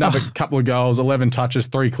 Another couple of goals, 11 touches,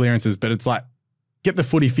 3 clearances, but it's like, get the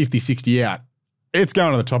footy 50, 60 out. It's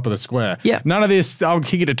going to the top of the square. Yeah. None of this, I'll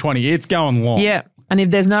kick it to 20. It's going long. Yeah. And if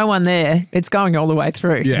there's no one there, it's going all the way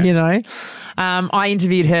through, I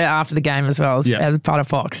interviewed her after the game as well as part of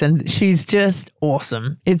Fox, and she's just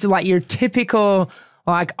awesome. It's like your typical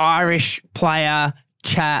Irish player,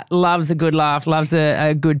 chat, loves a good laugh, loves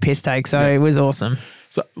a good piss take. So it was awesome.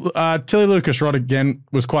 So Tilly Lucas-Rod again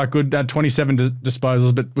was quite good. Had 27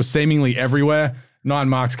 disposals, but was seemingly everywhere. 9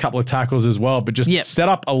 marks, couple of tackles as well, but just set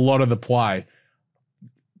up a lot of the play.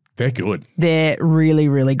 They're good. They're really,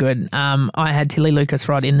 really good. I had Tilly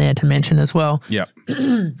Lucas-Rod in there to mention as well. Yep.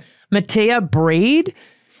 Mattia Breed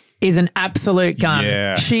is an absolute gun.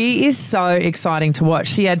 Yeah. She is so exciting to watch.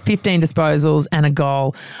 She had 15 disposals and a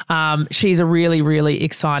goal. She's a really, really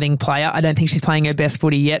exciting player. I don't think she's playing her best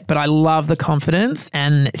footy yet, but I love the confidence,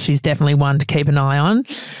 and she's definitely one to keep an eye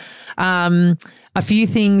on. A few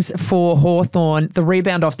things for Hawthorn. The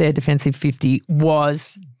rebound off their defensive 50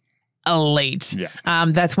 was elite. Yeah.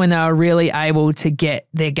 That's when they were really able to get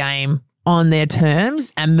their game on their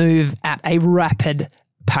terms and move at a rapid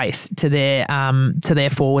pace to their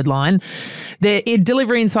forward line. Their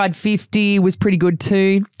delivery inside 50 was pretty good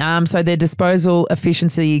too. So their disposal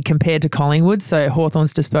efficiency compared to Collingwood. So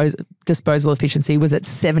Hawthorn's disposal efficiency was at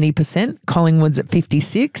 70%. Collingwood's at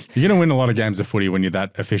 56%. You're going to win a lot of games of footy when you're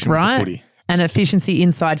that efficient with the footy. And efficiency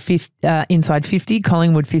inside 50,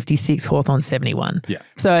 Collingwood 56, Hawthorn 71. Yeah.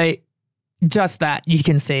 So just that, you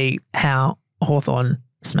can see how Hawthorn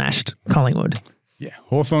smashed Collingwood. Yeah,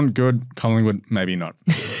 Hawthorn good, Collingwood maybe not.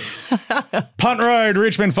 Punt Road,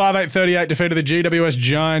 Richmond 5-8-38 defeated the GWS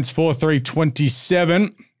Giants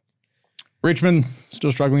 4-3-27. Richmond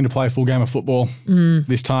still struggling to play a full game of football.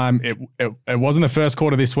 This time it wasn't the first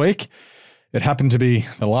quarter this week. It happened to be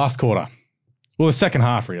the last quarter. Well, the second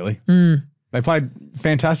half really. They played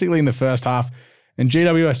fantastically in the first half, and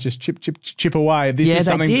GWS just chip away. This is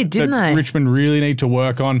something that Richmond really need to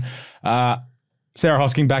work on. Sarah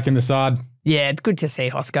Hosking back in the side. Yeah, it's good to see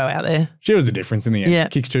Hosco out there. She was the difference in the end. Yeah.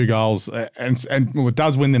 Kicks 2 goals, and well, it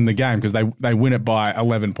does win them the game because they win it by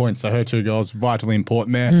 11 points. So her 2 goals vitally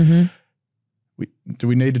important there. Do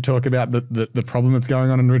we need to talk about the problem that's going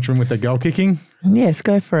on in Richmond with their goal kicking? Yes,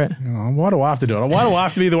 go for it. Oh, why do I have to do it? Why do I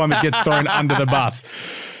have to be the one that gets thrown under the bus?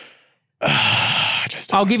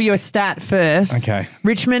 I'll give you a stat first. Okay.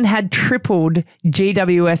 Richmond had tripled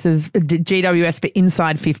GWS for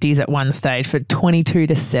inside 50s at one stage for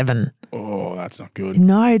 22-7. Oh, that's not good.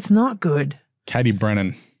 No, it's not good. Katie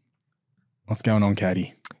Brennan. What's going on,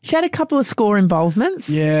 Katie? She had a couple of score involvements.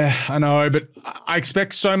 Yeah, I know, but I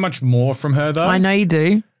expect so much more from her, though. I know you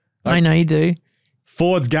do.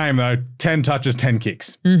 Ford's game, though, 10 touches, 10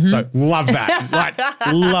 kicks. So love that.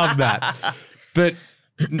 Love that. But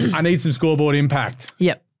I need some scoreboard impact.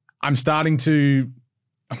 Yep. I'm starting to...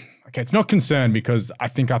 Okay, it's not concerned because I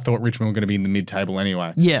thought Richmond were going to be in the mid-table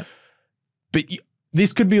anyway. Yeah. But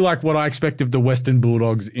this could be like what I expect of the Western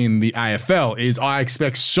Bulldogs in the AFL is I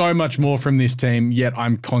expect so much more from this team, yet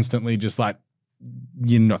I'm constantly just like,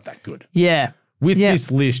 you're not that good. Yeah. With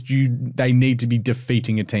this list, they need to be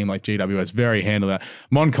defeating a team like GWS very handily.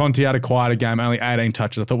 Mon Conti had a quieter game, only 18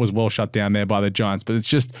 touches. I thought was well shut down there by the Giants, but it's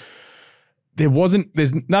just...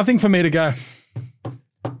 There's nothing for me to go,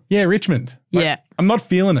 yeah, Richmond. I'm not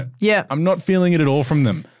feeling it. Yeah. I'm not feeling it at all from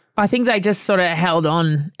them. I think they just sort of held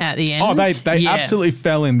on at the end. Oh, they absolutely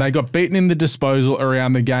fell in. They got beaten in the disposal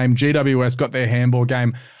around the game. GWS got their handball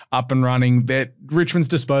game up and running. Richmond's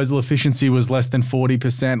disposal efficiency was less than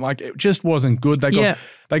 40%. Like, it just wasn't good.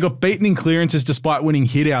 They got beaten in clearances despite winning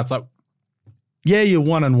hit-outs. Like, yeah, you're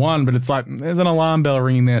 1-1, but it's like there's an alarm bell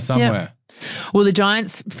ringing there somewhere. Yep. Well, the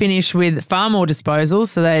Giants finished with far more disposals,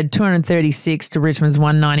 so they had 236 to Richmond's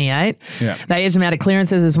 198. Yeah. They edged them out of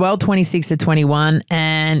clearances as well, 26 to 21,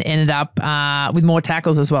 and ended up with more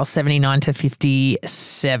tackles as well, 79 to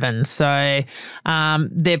 57. So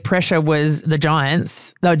their pressure was the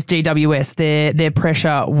Giants, though it's GWS, their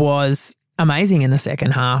pressure was amazing in the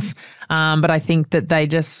second half. But I think that they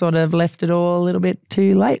just sort of left it all a little bit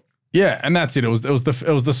too late. Yeah, and that's it. It was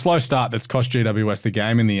the slow start that's cost GWS the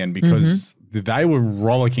game in the end because they were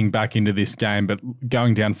rollicking back into this game, but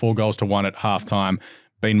going down 4-1 at halftime,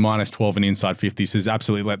 being -12 and inside 50s has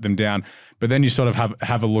absolutely let them down. But then you sort of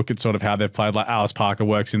have a look at sort of how they've played. Like Alice Parker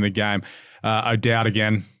works in the game. O'Dowd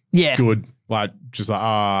again, good. Like just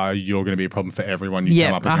like you're going to be a problem for everyone you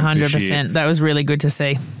come up against 100%. this year. That was really good to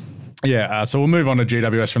see. Yeah, so we'll move on to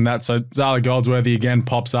GWS from that. So Zala Goldsworthy again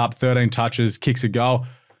pops up, 13 touches, kicks a goal.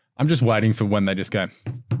 I'm just waiting for when they just go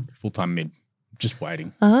full-time mid. Just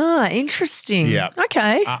waiting. Ah, interesting. Yeah.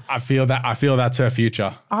 Okay. I feel that's her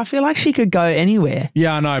future. I feel like she could go anywhere.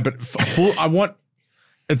 Yeah, I know, but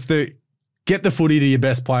get the footy to your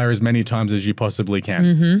best player as many times as you possibly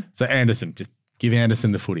can. So Anderson, just give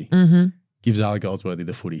Anderson the footy. Give Zala Goldsworthy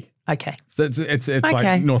the footy. Okay. So it's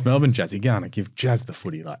like North Melbourne Jazzy Garner. Give Jazz the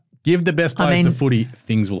footy. Like, Give the best players the footy,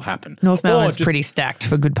 things will happen. North Melbourne's pretty stacked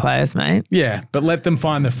for good players, mate. Yeah, but let them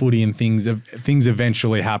find the footy and things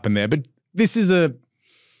eventually happen there. But this is I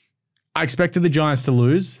expected the Giants to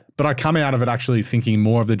lose, but I come out of it actually thinking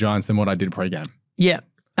more of the Giants than what I did pre-game. Yeah,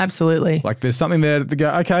 absolutely. Like there's something there to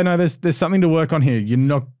go, okay, no, there's something to work on here. You're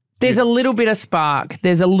not... There's a little bit of spark.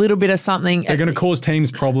 There's a little bit of something. They're going to cause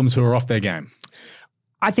teams problems who are off their game.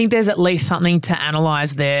 I think there's at least something to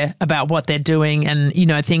analyse there about what they're doing and, you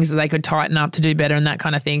know, things that they could tighten up to do better and that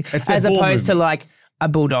kind of thing. As opposed to like a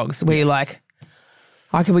Bulldogs where you're like,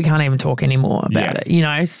 we can't even talk anymore about it, you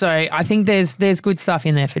know? So I think there's good stuff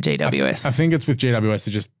in there for GWS. I think it's with GWS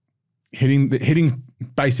to just hitting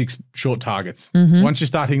basic short targets. Once you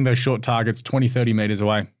start hitting those short targets 20, 30 metres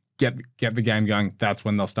away, get the game going, that's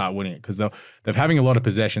when they'll start winning it because they're having a lot of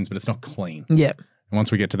possessions, but it's not clean. Yeah. And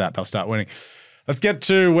once we get to that, they'll start winning. Let's get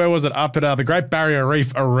to, where was it? Up at the Great Barrier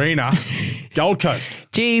Reef Arena, Gold Coast.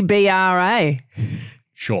 GBRA.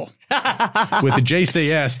 Sure. With the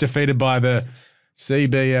GCS defeated by the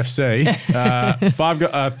CBFC,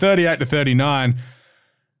 38-39.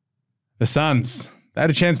 The Suns, they had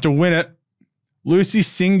a chance to win it. Lucy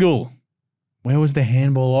Single. Where was the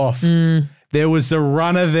handball off? There was a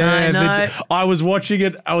runner there. I know. I was watching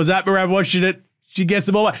it. I was at Marab watching it. She gets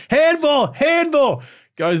the ball. Handball.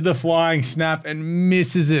 Goes the flying snap and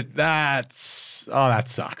misses it. That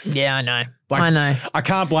sucks. Yeah, I know. Like, I know. I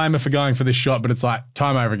can't blame her for going for this shot, but it's like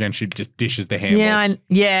time over again, she just dishes the handballs.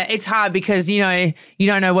 Yeah, it's hard because, you know, you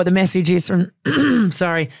don't know what the message is from, you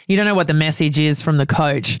don't know what the message is from the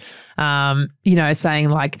coach, you know, saying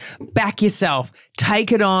like, back yourself,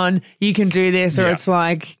 take it on, you can do this, or it's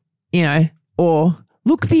like, you know, or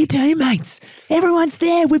look for your teammates. Everyone's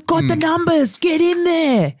there. We've got the numbers. Get in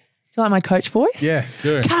there. You like my coach voice? Yeah,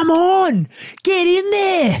 good. Come on, get in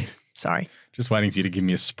there. Sorry. Just waiting for you to give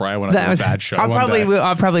me a spray when I do a bad show. I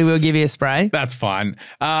probably will give you a spray. That's fine.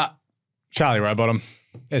 Charlie Rowbottom,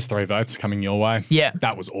 there's 3 votes coming your way. Yeah.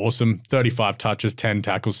 That was awesome. 35 touches, 10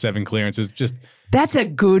 tackles, 7 clearances. That's a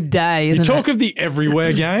good day, isn't it? You talk of the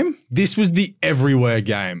everywhere game. This was the everywhere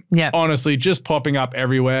game. Yeah. Honestly, just popping up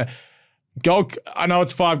everywhere. I know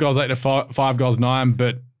it's 5 goals 8 to 5 goals 9,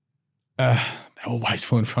 but they were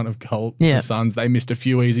wasteful in front of goal. Yeah. The Suns, they missed a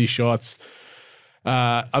few easy shots.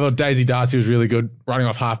 I thought Daisy Darcy was really good running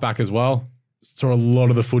off halfback as well. Saw a lot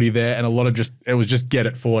of the footy there and a lot of it was just get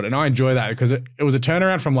it forward. And I enjoy that because it was a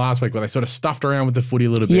turnaround from last week where they sort of stuffed around with the footy a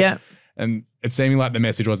little bit. Yeah. And it seemed like the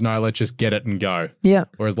message was, no, let's just get it and go. Yeah.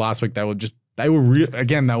 Whereas last week they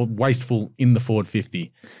were wasteful in the forward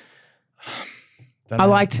 50. I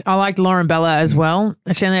liked Lauren Bella as well.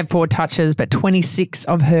 She only had 4 touches, but 26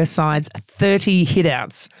 of her side's 30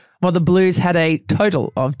 hitouts, while the Blues had a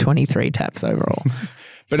total of 23 taps overall.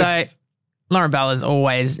 So Lauren Bella's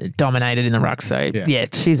always dominated in the ruck. So yeah,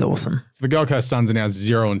 she's awesome. So the Gold Coast Suns are now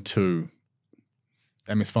 0-2.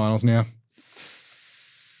 They miss finals now.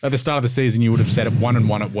 At the start of the season, you would have said it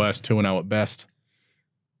 1-1 at worst, 2-0 at best.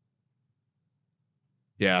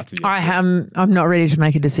 Yeah, that's a yes. I'm not ready to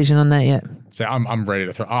make a decision on that yet. So I'm ready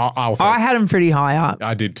to throw. I had them pretty high up.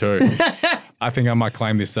 I did too. I think I might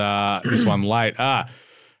claim this one late.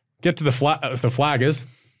 Get to the Flaggers.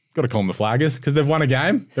 Got to call them the Flaggers because they've won a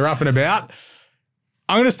game. They're up and about.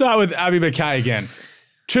 I'm going to start with Abby McKay again.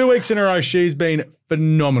 2 weeks in a row, she's been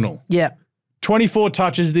phenomenal. Yeah. 24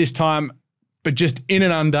 touches this time, but just in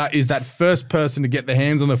and under is that first person to get their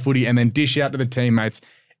hands on the footy and then dish out to the teammates.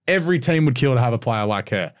 Every team would kill to have a player like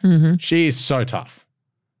her. Mm-hmm. She is so tough.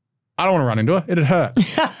 I don't want to run into her. It'd hurt.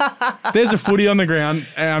 There's a footy on the ground,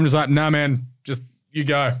 and I'm just like, nah, man, just you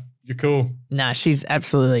go. You're cool. Nah, she's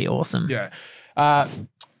absolutely awesome. Yeah. I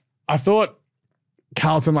thought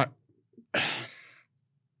Carlton,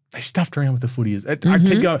 they stuffed around with the footy. I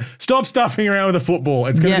keep going, stop stuffing around with the football.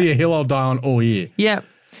 It's going to be a hill I'll die on all year. Yeah.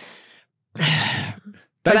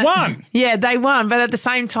 They won. Yeah, they won. But at the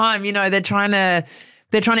same time, you know, they're trying to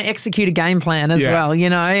execute a game plan as well, you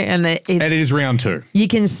know, and it is round 2. You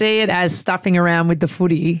can see it as stuffing around with the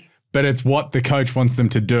footy. But it's what the coach wants them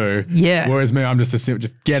to do. Yeah. Whereas me, I'm just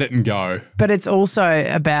get it and go. But it's also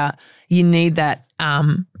about you need that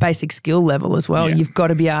basic skill level as well. Yeah. You've got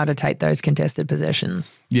to be able to take those contested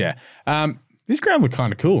possessions. Yeah. This ground looked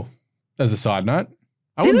kind of cool as a side note.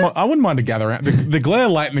 I wouldn't mind to gather around. The glare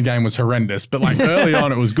late in the game was horrendous, but early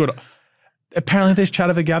on it was good. Apparently there's chat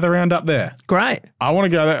of a gather round up there. Great. I want to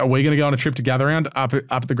go there. Are we going to go on a trip to gather round up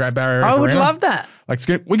at the Great Barrier Reef? I would love that. I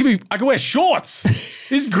could wear shorts.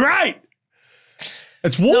 This is great.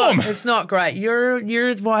 It's warm. It's not great. You're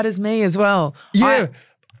as white as me as well. Yeah.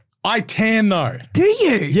 I tan though. Do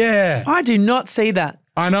you? Yeah. I do not see that.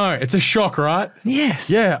 I know. It's a shock, right? Yes.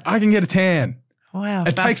 Yeah. I can get a tan. Wow.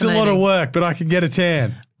 It takes a lot of work, but I can get a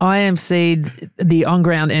tan. I emceed the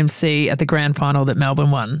on-ground MC at the grand final that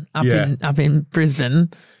Melbourne won up in Brisbane,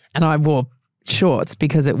 and I wore shorts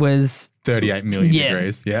because it was 38 million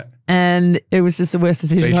degrees. Yeah. And it was just the worst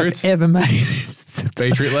decision I've ever made.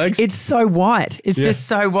 Beetroot legs? It's so white. It's just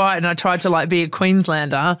so white. And I tried to like be a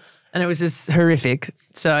Queenslander and it was just horrific.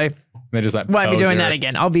 So they're just like, won't be doing that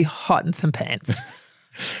again. I'll be hot in some pants.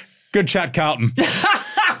 Good chat, Carlton.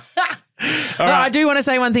 All right. I do want to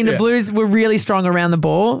say one thing. The Blues were really strong around the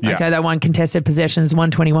ball. Yeah. Okay, they won contested possessions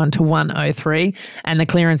 121 to 103 and the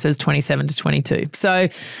clearances 27 to 22. So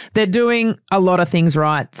they're doing a lot of things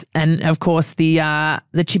right. And, of course, the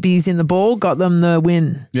chippies in the ball got them the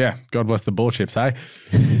win. Yeah, God bless the ball chips, hey?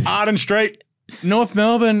 Arden Street, North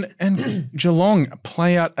Melbourne and Geelong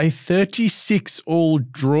play out a 36-all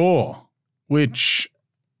draw, which,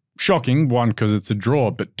 shocking, one, because it's a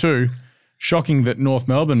draw, but two, shocking that North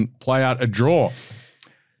Melbourne play out a draw.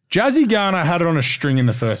 Jazzy Garner had it on a string in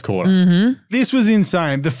the first quarter. Mm-hmm. This was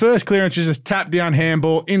insane. The first clearance is just tap down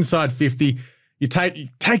handball inside 50. You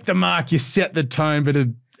take the mark, you set the tone, but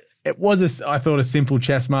it was, I thought, a simple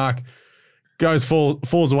chess mark.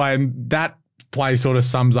 Falls away, and that play sort of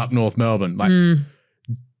sums up North Melbourne.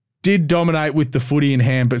 Did dominate with the footy in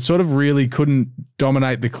hand, but sort of really couldn't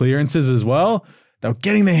dominate the clearances as well. They were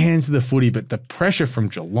getting their hands to the footy, but the pressure from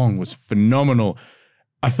Geelong was phenomenal.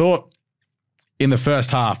 I thought in the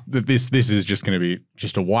first half that this is just going to be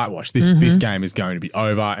just a whitewash. This game is going to be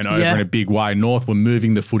over and over in a big way. North were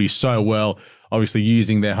moving the footy so well, obviously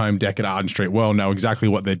using their home deck at Arden Street well, know exactly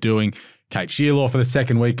what they're doing. Kate Shearlaw for the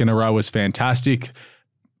second week in a row was fantastic.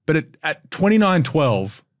 But at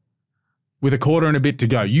 29-12, with a quarter and a bit to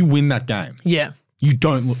go, you win that game. Yeah. You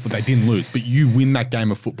don't look, they didn't lose, but you win that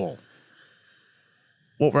game of football.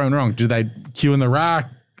 What went wrong? Do they queue in the rack?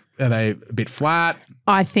 Are they a bit flat?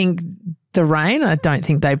 I think the rain. I don't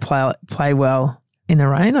think they play well in the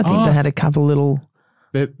rain. I think they had a couple little.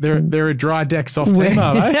 They're a dry deck soft team,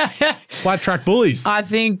 are they? Flat track bullies. I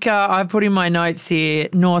think I put in my notes here.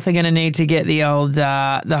 North are going to need to get the old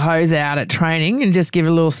the hose out at training and just give it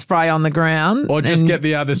a little spray on the ground, or just get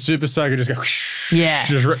the super soaker. Just go.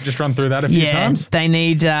 Just run through that a few times. They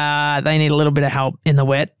need a little bit of help in the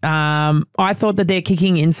wet. I thought that their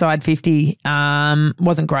kicking inside 50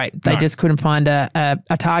 wasn't great. They just couldn't find a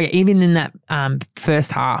target, even in that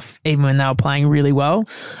first half. Even when they were playing really well,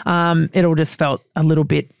 it all just felt a little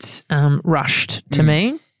bit rushed to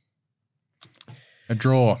me. A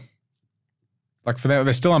draw. Like for that,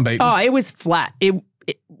 they're still unbeaten. Oh, it was flat.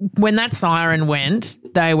 When that siren went,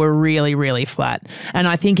 they were really, really flat. And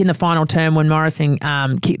I think in the final term when Morrison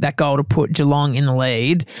kicked that goal to put Geelong in the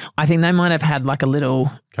lead, I think they might have had like a little...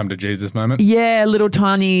 come to Jesus moment? Yeah, a little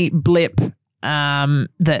tiny blip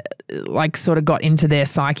that like sort of got into their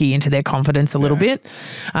psyche, into their confidence a little bit.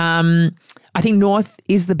 I think North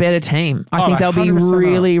is the better team. I think they'll be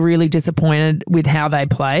really, really disappointed with how they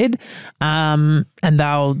played, and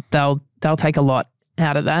they'll take a lot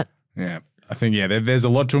out of that. Yeah, I think there's a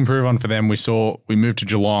lot to improve on for them. We moved to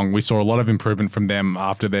Geelong. We saw a lot of improvement from them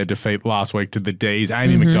after their defeat last week to the D's.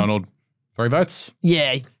 Amy McDonald, 3 votes.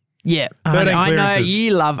 Yeah. I know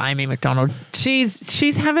you love Amy McDonald.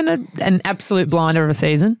 She's having an absolute blinder of a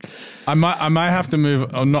season. I may have to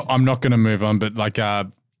move. I'm not going to move on, but like.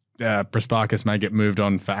 Prasparkas may get moved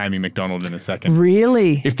on for Amy McDonald in a second.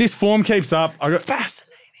 Really? If this form keeps up,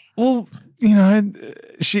 fascinating. Well,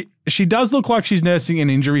 she does look like she's nursing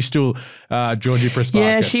an injury still, Georgie Prasparkas.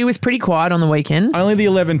 Yeah, she was pretty quiet on the weekend. Only the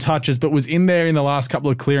 11 touches, but was in there in the last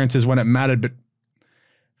couple of clearances when it mattered, but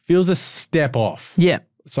feels a step off. Yeah.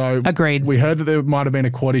 So agreed. We heard that there might have been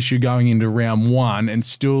a quad issue going into round 1 and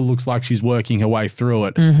still looks like she's working her way through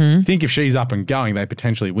it. I think if she's up and going, they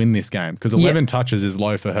potentially win this game because 11 touches is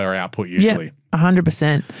low for her output usually. Yeah,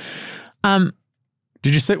 100%.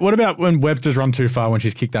 Did you see, what about when Webster's run too far when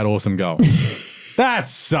she's kicked that awesome goal? That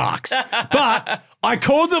sucks. But I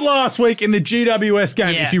called it last week in the GWS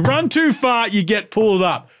game. Yeah. If you run too far, you get pulled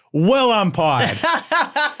up. Well umpired.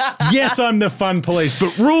 Yes, I'm the fun police,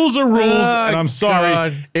 but rules are rules, and I'm sorry.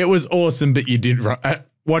 God. It was awesome, but you did run.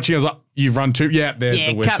 Watching, I was like, you've run too. Yeah, there's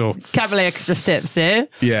the whistle. Couple of extra steps there.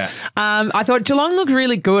 Yeah. I thought Geelong looked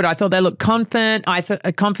really good. I thought they looked confident. I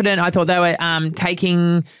thought they were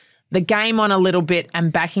taking the game on a little bit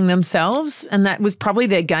and backing themselves, and that was probably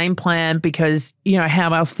their game plan because,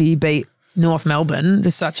 how else do you beat North Melbourne?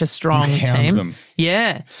 They're such a strong team. Them.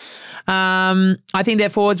 Yeah. I think their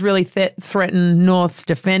forwards really threatened North's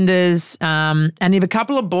defenders. And if a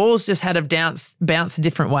couple of balls just had bounced a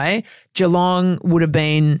different way, Geelong would have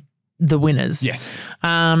been the winners. Yes.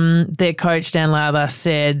 Their coach, Dan Lowther,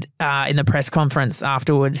 said in the press conference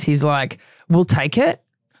afterwards, he's like, we'll take it.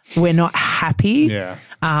 We're not happy, Yeah.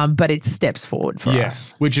 But it steps forward for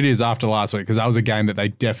us. Which it is after last week, because that was a game that they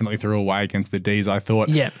definitely threw away against the D's, I thought.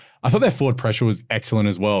 Yeah. I thought their forward pressure was excellent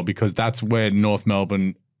as well, because that's where North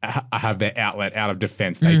Melbourne have their outlet out of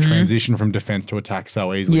defence. They transition from defence to attack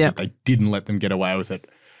so easily that they didn't let them get away with it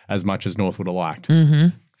as much as North would have liked.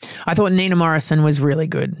 I thought Nina Morrison was really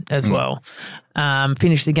good as well.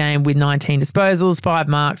 Finished the game with 19 disposals, 5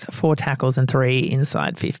 marks, 4 tackles and 3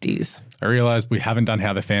 inside 50s. I realised we haven't done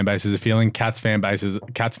how the fan bases are feeling. Cats fan base is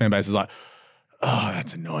like, oh,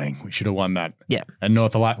 that's annoying. We should have won that. Yeah. And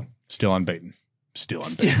North are like, still unbeaten. Still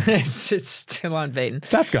unbeaten. It's still unbeaten.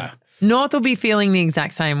 Stats guy. North will be feeling the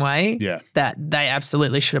exact same way. Yeah. That they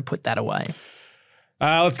absolutely should have put that away.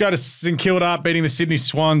 Let's go to St Kilda beating the Sydney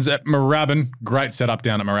Swans at Moorabbin. Great setup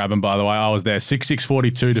down at Moorabbin, by the way. I was there.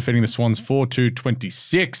 6-6-42, defeating the Swans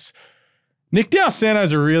 4-2-26. Nick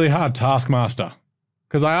D'Alessandro's a really hard taskmaster,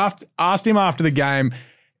 because I asked him after the game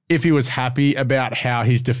if he was happy about how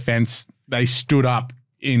his defence, they stood up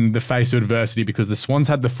in the face of adversity, because the Swans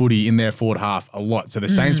had the footy in their forward half a lot. So the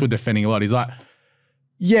Saints were defending a lot. He's like,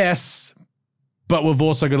 yes, but we've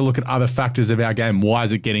also got to look at other factors of our game. Why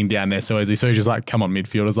is it getting down there so easy? So he's just like, come on,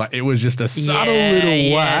 midfielders. Like, it was just a subtle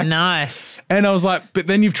little whack. Nice. And I was like, but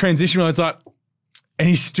then you've transitioned. It's like, and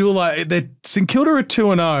he's still like, St Kilda are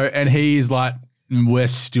 2-0, and he's like, we're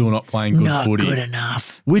still not playing good footy. Not good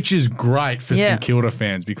enough. Which is great for St Kilda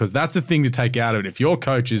fans, because that's the thing to take out of it. If your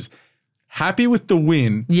coach is happy with the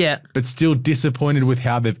win, but still disappointed with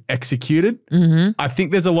how they've executed, I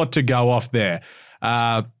think there's a lot to go off there.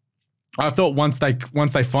 I thought once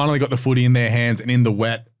they finally got the footy in their hands and in the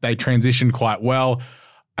wet, they transitioned quite well.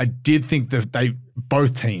 I did think that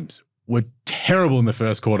both teams were terrible in the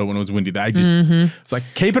first quarter when it was windy. They just it's like,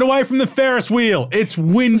 keep it away from the Ferris wheel. It's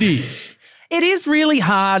windy. It is really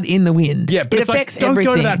hard in the wind. Yeah, but it it's affects like, don't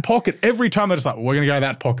everything. go to that pocket. Every time they're just like, we're going to go to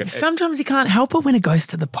that pocket. Sometimes you can't help it when it goes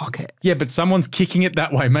to the pocket. Yeah, but someone's kicking it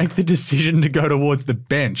that way. Make the decision to go towards the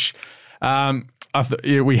bench.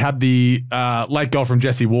 We had the late goal from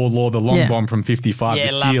Jesse Wardlaw, the long bomb from 55 to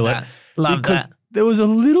seal it. Love because that. There was a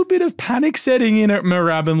little bit of panic setting in at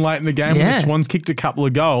Moorabbin late in the game when the Swans kicked a couple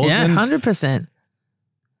of goals. Yeah, and 100%.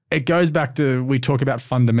 It goes back to, we talk about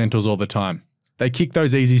fundamentals all the time. They kick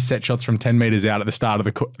those easy set shots from 10 metres out at the start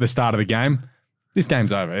of the game. This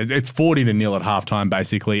game's over. It's 40-0 at halftime,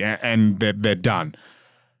 basically, and they're done.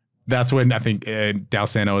 That's when I think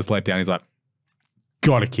D'Alessandro was let down. He's like,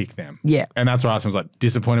 got to kick them. Yeah. And that's where I was like,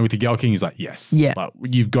 disappointed with your goal kicking? He's like, yes. Yeah. But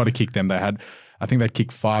you've got to kick them. I think they'd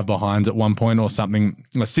kicked 5 behinds at one point or something,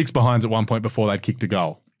 6 behinds at one point before they'd kicked a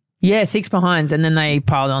goal. Yeah, 6 behinds, and then they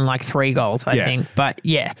piled on like 3 goals, I think. But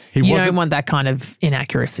yeah, you don't want that kind of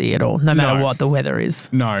inaccuracy at all, no matter what the weather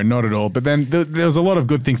is. No, not at all. But then there was a lot of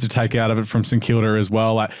good things to take out of it from St Kilda as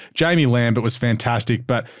well. Like Jamie Lambert was fantastic,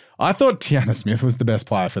 but I thought Tiana Smith was the best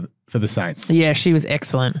player for the Saints. Yeah, she was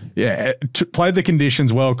excellent. Yeah, played the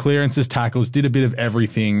conditions well, clearances, tackles, did a bit of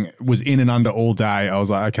everything, was in and under all day. I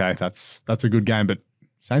was like, okay, that's a good game, but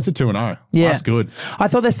Saints are 2-0. Yeah. That's good. I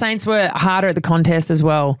thought the Saints were harder at the contest as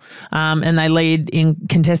well. And they lead in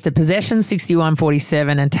contested possession,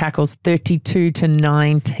 61-47, and tackles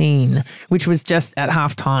 32-19, which was just at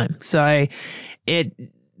halftime. So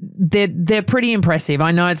they're pretty impressive. I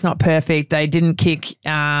know it's not perfect. They didn't kick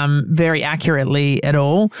very accurately at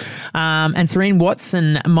all. And Serene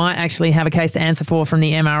Watson might actually have a case to answer for from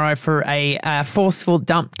the MRO for a forceful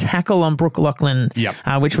dump tackle on Brooke Lachlan,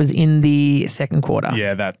 which was in the second quarter.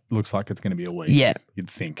 Yeah, that looks like it's going to be a week. Yeah. You'd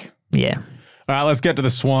think. Yeah. All right, let's get to the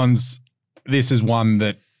Swans. This is one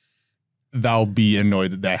that they'll be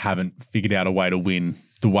annoyed that they haven't figured out a way to win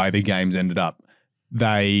the way the game's ended up.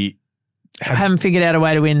 They haven't figured out a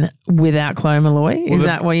way to win without Chloe Malloy. Is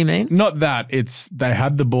that what you mean? Not that. It's they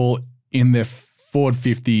had the ball in their forward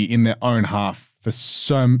 50 in their own half for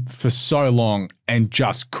so long and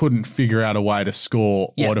just couldn't figure out a way to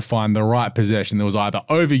score or to find the right possession. There was either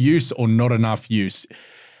overuse or not enough use.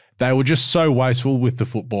 They were just so wasteful with the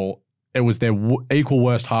football. It was their equal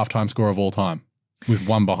worst halftime score of all time with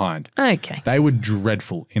 1 behind. Okay. They were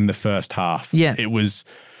dreadful in the first half. Yeah. It was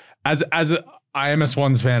I am a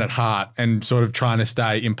Swans fan at heart and sort of trying to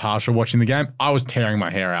stay impartial watching the game. I was tearing my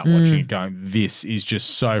hair out watching it going, this is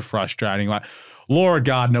just so frustrating. Like Laura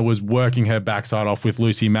Gardner was working her backside off with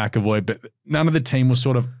Lucy McAvoy, but none of the team was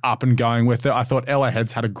sort of up and going with it. I thought Ella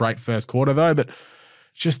Heads had a great first quarter though, but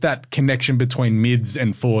just that connection between mids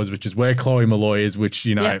and forwards, which is where Chloe Malloy is, which,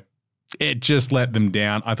 it just let them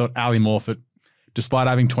down. I thought Ali Morfitt, despite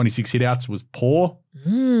having 26 hitouts, was poor.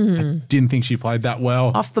 I didn't think she played that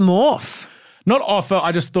well. Off the morph. Not off her.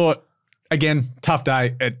 I just thought, again, tough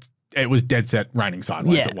day. it was dead set raining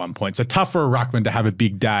sideways at one point. So tough for a ruckman to have a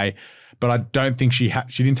big day, but I don't think she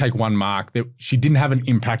didn't take one mark. She didn't have an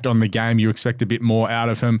impact on the game. You expect a bit more out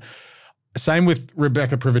of him. Same with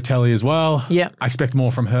Rebecca Privatelli as well. Yeah. I expect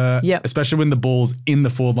more from her, especially when the ball's in the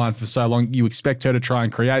forward line for so long. You expect her to try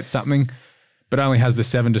and create something, but only has the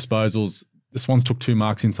 7 disposals. The Swans took 2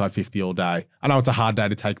 marks inside 50 all day. I know it's a hard day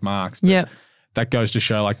to take marks, but that goes to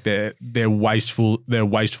show like their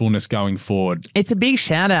wastefulness going forward. It's a big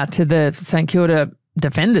shout out to the St Kilda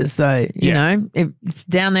defenders though. You know, it's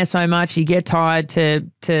down there so much. You get tired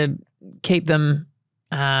to keep them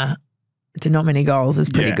to not many goals is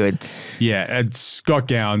pretty good. Yeah, and Scott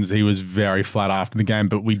Gowans, he was very flat after the game,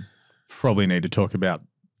 but we probably need to talk about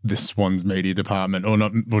the Swans media department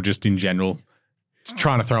or just in general. It's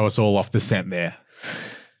trying to throw us all off the scent there.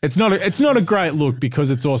 It's not a great look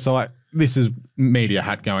because it's also like, this is media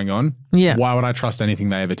hat going on. Yeah. Why would I trust anything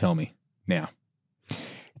they ever tell me now?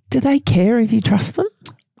 Do they care if you trust them?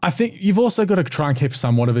 I think you've also got to try and keep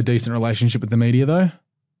somewhat of a decent relationship with the media though.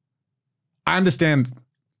 I understand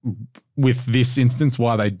with this instance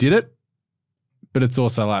why they did it, but it's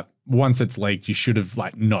also like once it's leaked, you should have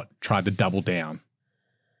like not tried to double down.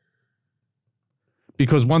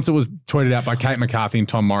 Because once it was tweeted out by Kate McCarthy and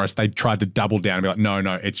Tom Morris, they tried to double down and be like,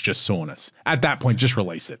 no, it's just soreness. At that point, just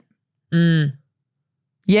release it.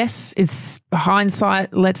 Yes, it's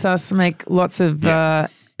hindsight lets us make lots of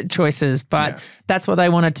choices, but that's what they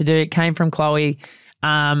wanted to do. It came from Chloe.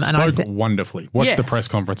 Spoke wonderfully. Watch the press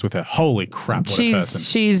conference with her. Holy crap, what a person.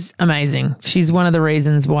 She's amazing. She's one of the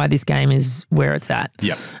reasons why this game is where it's at.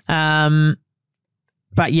 Yep.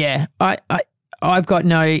 But yeah, I've got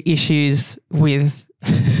no issues with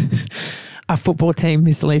a football team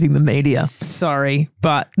misleading the media. Sorry,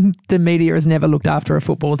 but the media has never looked after a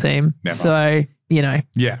football team. Never. So, you know.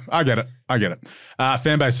 Yeah, I get it.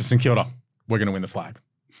 Fan base of St Kilda, we're going to win the flag.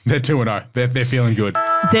 They're 2-0. They're feeling good.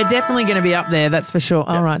 They're definitely going to be up there, that's for sure.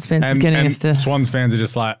 Yeah. All right, Spencer's getting us to... Swans fans are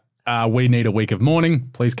just like, we need a week of mourning.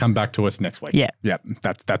 Please come back to us next week. Yeah. Yeah,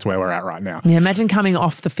 that's where we're at right now. Yeah, imagine coming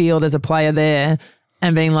off the field as a player there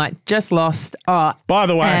and being like, just lost. Oh, by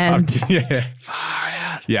the way,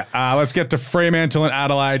 let's get to Fremantle and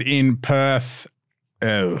Adelaide in Perth.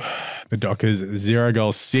 Oh, the Dockers, 0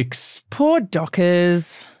 goals, 6. Poor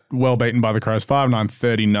Dockers. Well beaten by the Crows,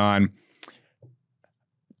 5-9-39.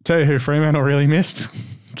 Tell you who Fremantle really missed?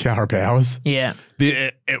 Cara Bowers. Yeah.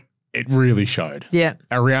 It really showed. Yeah.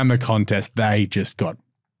 Around the contest, they just got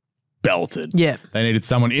belted. Yeah. They needed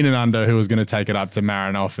someone in and under who was going to take it up to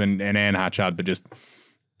Marinoff and Anne Hatchard, but just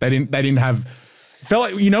they didn't have.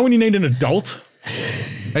 Felt like, you know when you need an adult.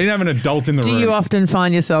 They didn't have an adult in the room. Do you often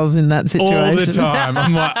find yourselves in that situation? All the time.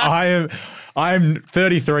 I'm like, I am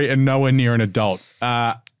 33 and nowhere near an adult.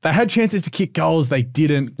 They had chances to kick goals, they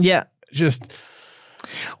didn't. Yeah. Just.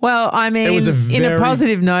 Well, I mean, in a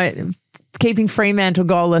positive note, keeping Fremantle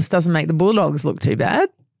goalless doesn't make the Bulldogs look too bad.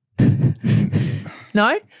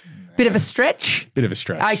 No? Bit of a stretch? Bit of a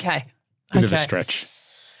stretch. Okay. Bit of a stretch.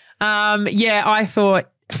 Yeah, I thought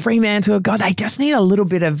Fremantle, God, they just need a little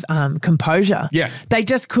bit of composure. Yeah. They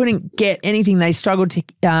just couldn't get anything. They struggled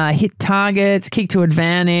to hit targets, kick to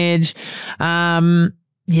advantage.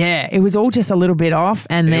 Yeah, it was all just a little bit off,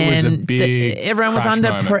 and then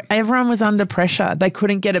everyone was under pressure. They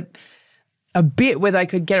couldn't get a bit where they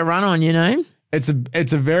could get a run on. You know, it's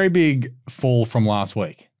a very big fall from last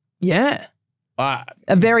week. Yeah,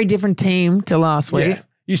 a very different team to last week. Yeah.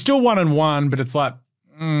 You're still 1-1, but it's like,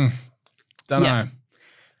 don't know.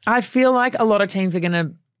 I feel like a lot of teams are going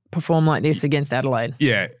to perform like this against Adelaide.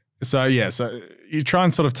 Yeah. So you try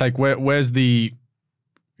and sort of take where's the.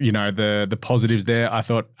 You know, the positives there. I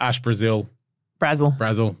thought Ash Brazil. Brazil.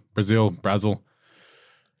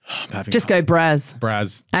 Just go Braz.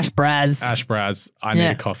 Ash Braz. I need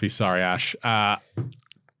a coffee. Sorry, Ash. I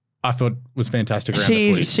thought was fantastic around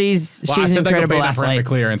the footy. She's I said incredible they got beat up athlete. around the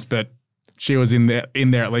clearance, but she was in there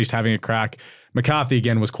at least having a crack. McCarthy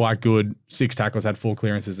again was quite good. 6 tackles, had 4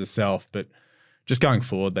 clearances herself, but just going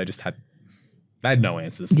forward, they had no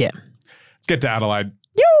answers. Yeah. Let's get to Adelaide.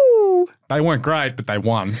 They weren't great, but they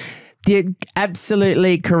won. You're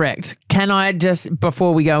absolutely correct. Can I just,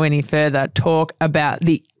 before we go any further, talk about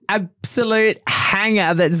the absolute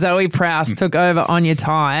hanger that Zoe Prowse took over on your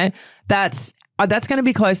tie? That's going to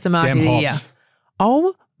be close to mark of the year.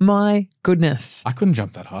 Oh my goodness! I couldn't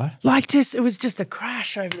jump that high. It was just a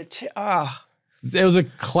crash over the It was a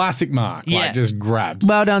classic mark. Yeah. Like just grabs.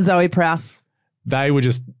 Well done, Zoe Prowse. They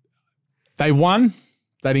won.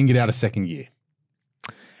 They didn't get out of second gear.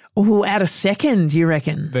 Oh, out of second, you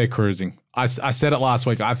reckon? They're cruising. I said it last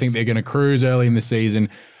week. I think they're going to cruise early in the season,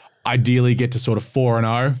 ideally get to sort of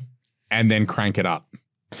 4-0 and then crank it up.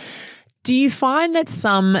 Do you find that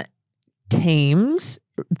some teams,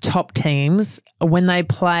 top teams, when they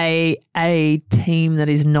play a team that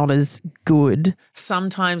is not as good,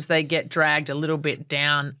 sometimes they get dragged a little bit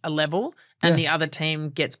down a level and the other team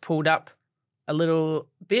gets pulled up a little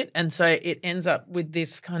bit, and so it ends up with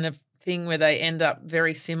this kind of thing where they end up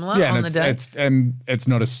very similar on the day. It's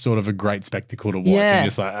not a sort of a great spectacle to watch. Yeah. You're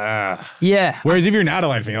just like, Yeah. Whereas if you're an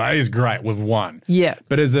Adelaide fan, like, it's great, we've won. Yeah.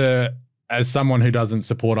 But as someone who doesn't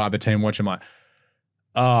support either team watching, I'm like,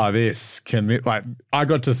 I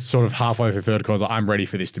got to sort of halfway through third quarter, I'm ready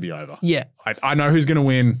for this to be over. Yeah. I know who's going to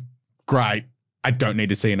win. Great. I don't need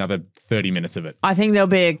to see another 30 minutes of it. I think there'll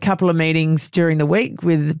be a couple of meetings during the week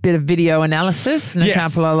with a bit of video analysis and a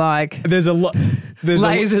couple of There's a lot.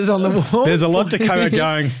 Lasers on the wall. There's a lot to come out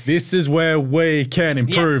going, this is where we can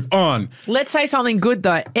improve on. Let's say something good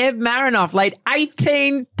though. Eb Marinoff laid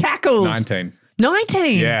 18 tackles. 19.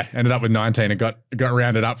 19? Yeah, ended up with 19 and got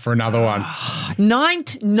rounded up for another one.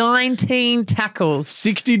 19 tackles.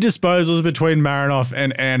 60 disposals between Marinoff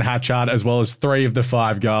and Hatchard, as well as 3 of the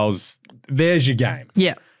 5 goals. There's your game.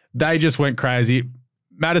 Yeah. They just went crazy.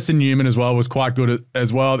 Madison Newman as well was quite good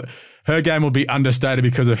as well. Her game will be understated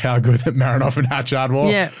because of how good that Marinoff and Hatchard were.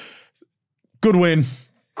 Yeah. Good win.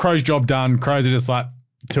 Crows job done. Crows are just like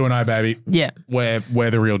 2-0, baby. Yeah. We're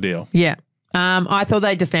the real deal. Yeah. I thought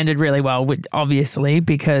they defended really well, obviously,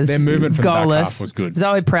 because their movement from goalless, the back half was good.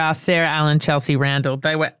 Zoe Prowse, Sarah Allen, Chelsea Randall,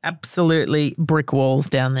 they were absolutely brick walls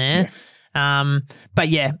down there. Yeah. But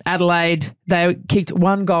yeah, Adelaide, they kicked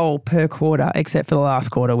 1 goal per quarter, except for the last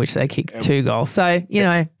quarter, which they kicked 2 goals. So, you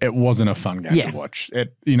know. It wasn't a fun game to watch.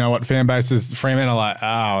 You know what, fan bases, Fremantle are like,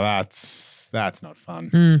 oh, that's not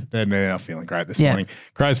fun. They're not feeling great this morning.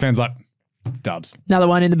 Crows fans like, dubs. Another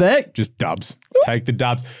one in the bag. Just dubs. Take the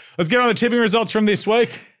dubs. Let's get on the tipping results from this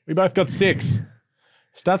week. We both got 6.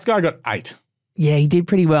 Stats guy got 8. Yeah, he did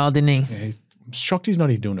pretty well, didn't he? Yeah, I'm shocked he's not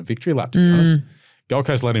even doing a victory lap, to be honest. Gold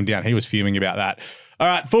Coast let him down. He was fuming about that. All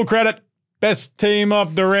right, full credit. Best team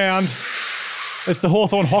of the round. It's the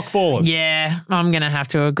Hawthorn Hawks. Yeah, I'm going to have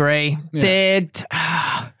to agree. Yeah.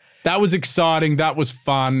 That was exciting. That was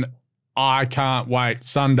fun. I can't wait.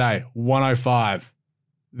 Sunday, 105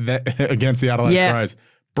 against the Adelaide Crows.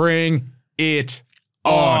 Bring it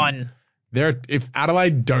on. If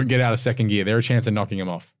Adelaide don't get out of second gear, they're a chance of knocking them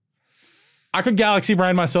off. I could galaxy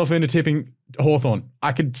brain myself into tipping Hawthorn.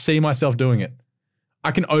 I could see myself doing it. I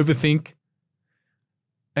can overthink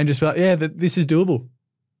and just be like, this is doable.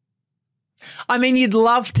 I mean, you'd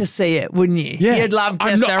love to see it, wouldn't you? Yeah. You'd love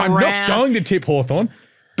just I'm not going to tip Hawthorn,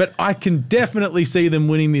 but I can definitely see them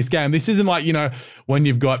winning this game. This isn't like, when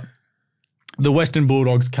you've got the Western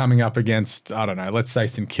Bulldogs coming up against, I don't know, let's say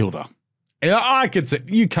St Kilda. I could see,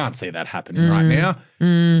 you can't see that happening right now.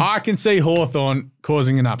 I can see Hawthorn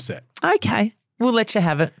causing an upset. Okay. We'll let you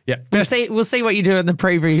have it. Yeah. We'll see what you do in the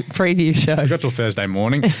preview show. I've got till Thursday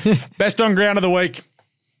morning. Best on ground of the week.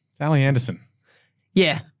 It's Ali Anderson.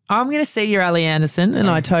 Yeah. I'm going to see your Ali Anderson, and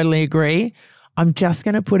I totally agree. I'm just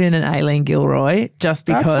going to put in an Aileen Gilroy just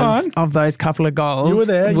because of those couple of goals. You were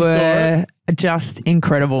there. You saw it. Just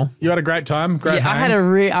incredible. You had a great time. Great hang. I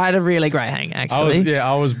had a really great hang, actually.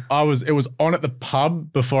 It was on at the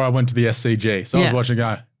pub before I went to the SCG. So I was watching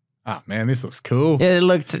go, man, this looks cool. It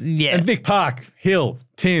looked, And Vic Park, Hill,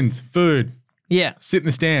 tins, food. Yeah. Sit in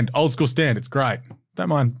the stand, old school stand. It's great. Don't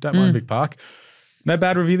mind Vic Park. No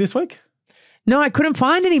bad review this week? No, I couldn't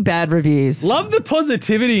find any bad reviews. Love the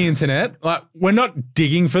positivity, internet. Like, we're not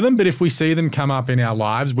digging for them, but if we see them come up in our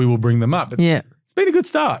lives, we will bring them up. It's been a good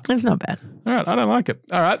start. It's not bad. All right, I don't like it.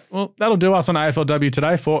 All right, well, that'll do us on AFLW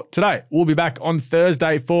Today for today. We'll be back on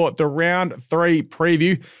Thursday for the Round 3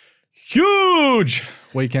 preview. Huge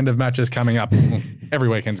weekend of matches coming up. Well, every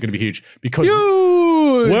weekend's going to be huge because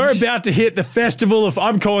we're about to hit the festival of,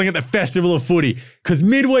 I'm calling it the festival of footy, because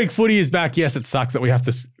midweek footy is back. Yes, it sucks that we have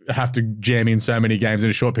to jam in so many games in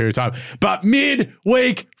a short period of time, but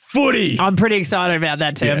midweek footy. I'm pretty excited about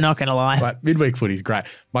that too. I'm not going to lie. But midweek footy is great.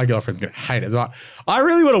 My girlfriend's going to hate it as well. I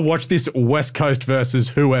really want to watch this West Coast versus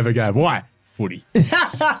whoever game. Why? Footy.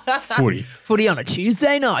 Footy on a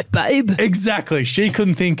Tuesday night, babe. Exactly. She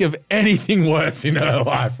couldn't think of anything worse in her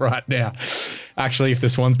life right now. Actually, if the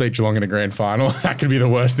Swans beat Geelong in a grand final, that could be the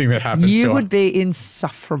worst thing that happens to her. You would be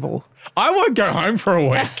insufferable. I won't go home for a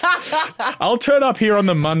week. I'll turn up here on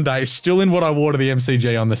the Monday, still in what I wore to the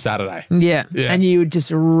MCG on the Saturday. Yeah. And you would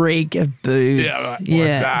just reek of booze.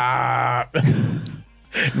 Yeah. Right. What's up?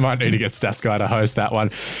 Might need to get Stats Guy to host that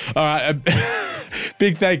one. All right.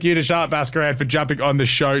 Big thank you to Charlotte Baskaran for jumping on the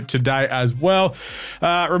show today as well.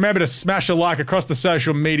 Remember to smash a like across the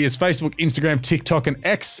social medias, Facebook, Instagram, TikTok, and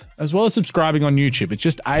X, as well as subscribing on YouTube. It's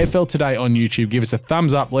just AFL Today on YouTube. Give us a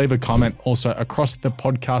thumbs up, leave a comment. Also across the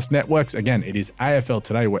podcast networks. Again, it is AFL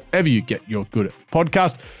Today, wherever you get your good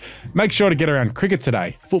podcast. Make sure to get around Cricket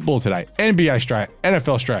Today, Football Today, NBA Australia,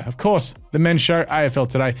 NFL Australia. Of course, the men's show, AFL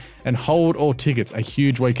Today, and hold all tickets. A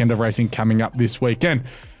huge weekend of racing coming up this weekend.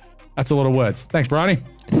 That's a lot of words. Thanks, Brihony.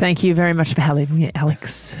 Thank you very much for having me,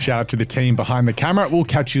 Alex. Shout out to the team behind the camera. We'll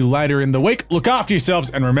catch you later in the week. Look after yourselves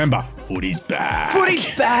and remember, footy's back.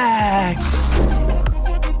 Footy's back.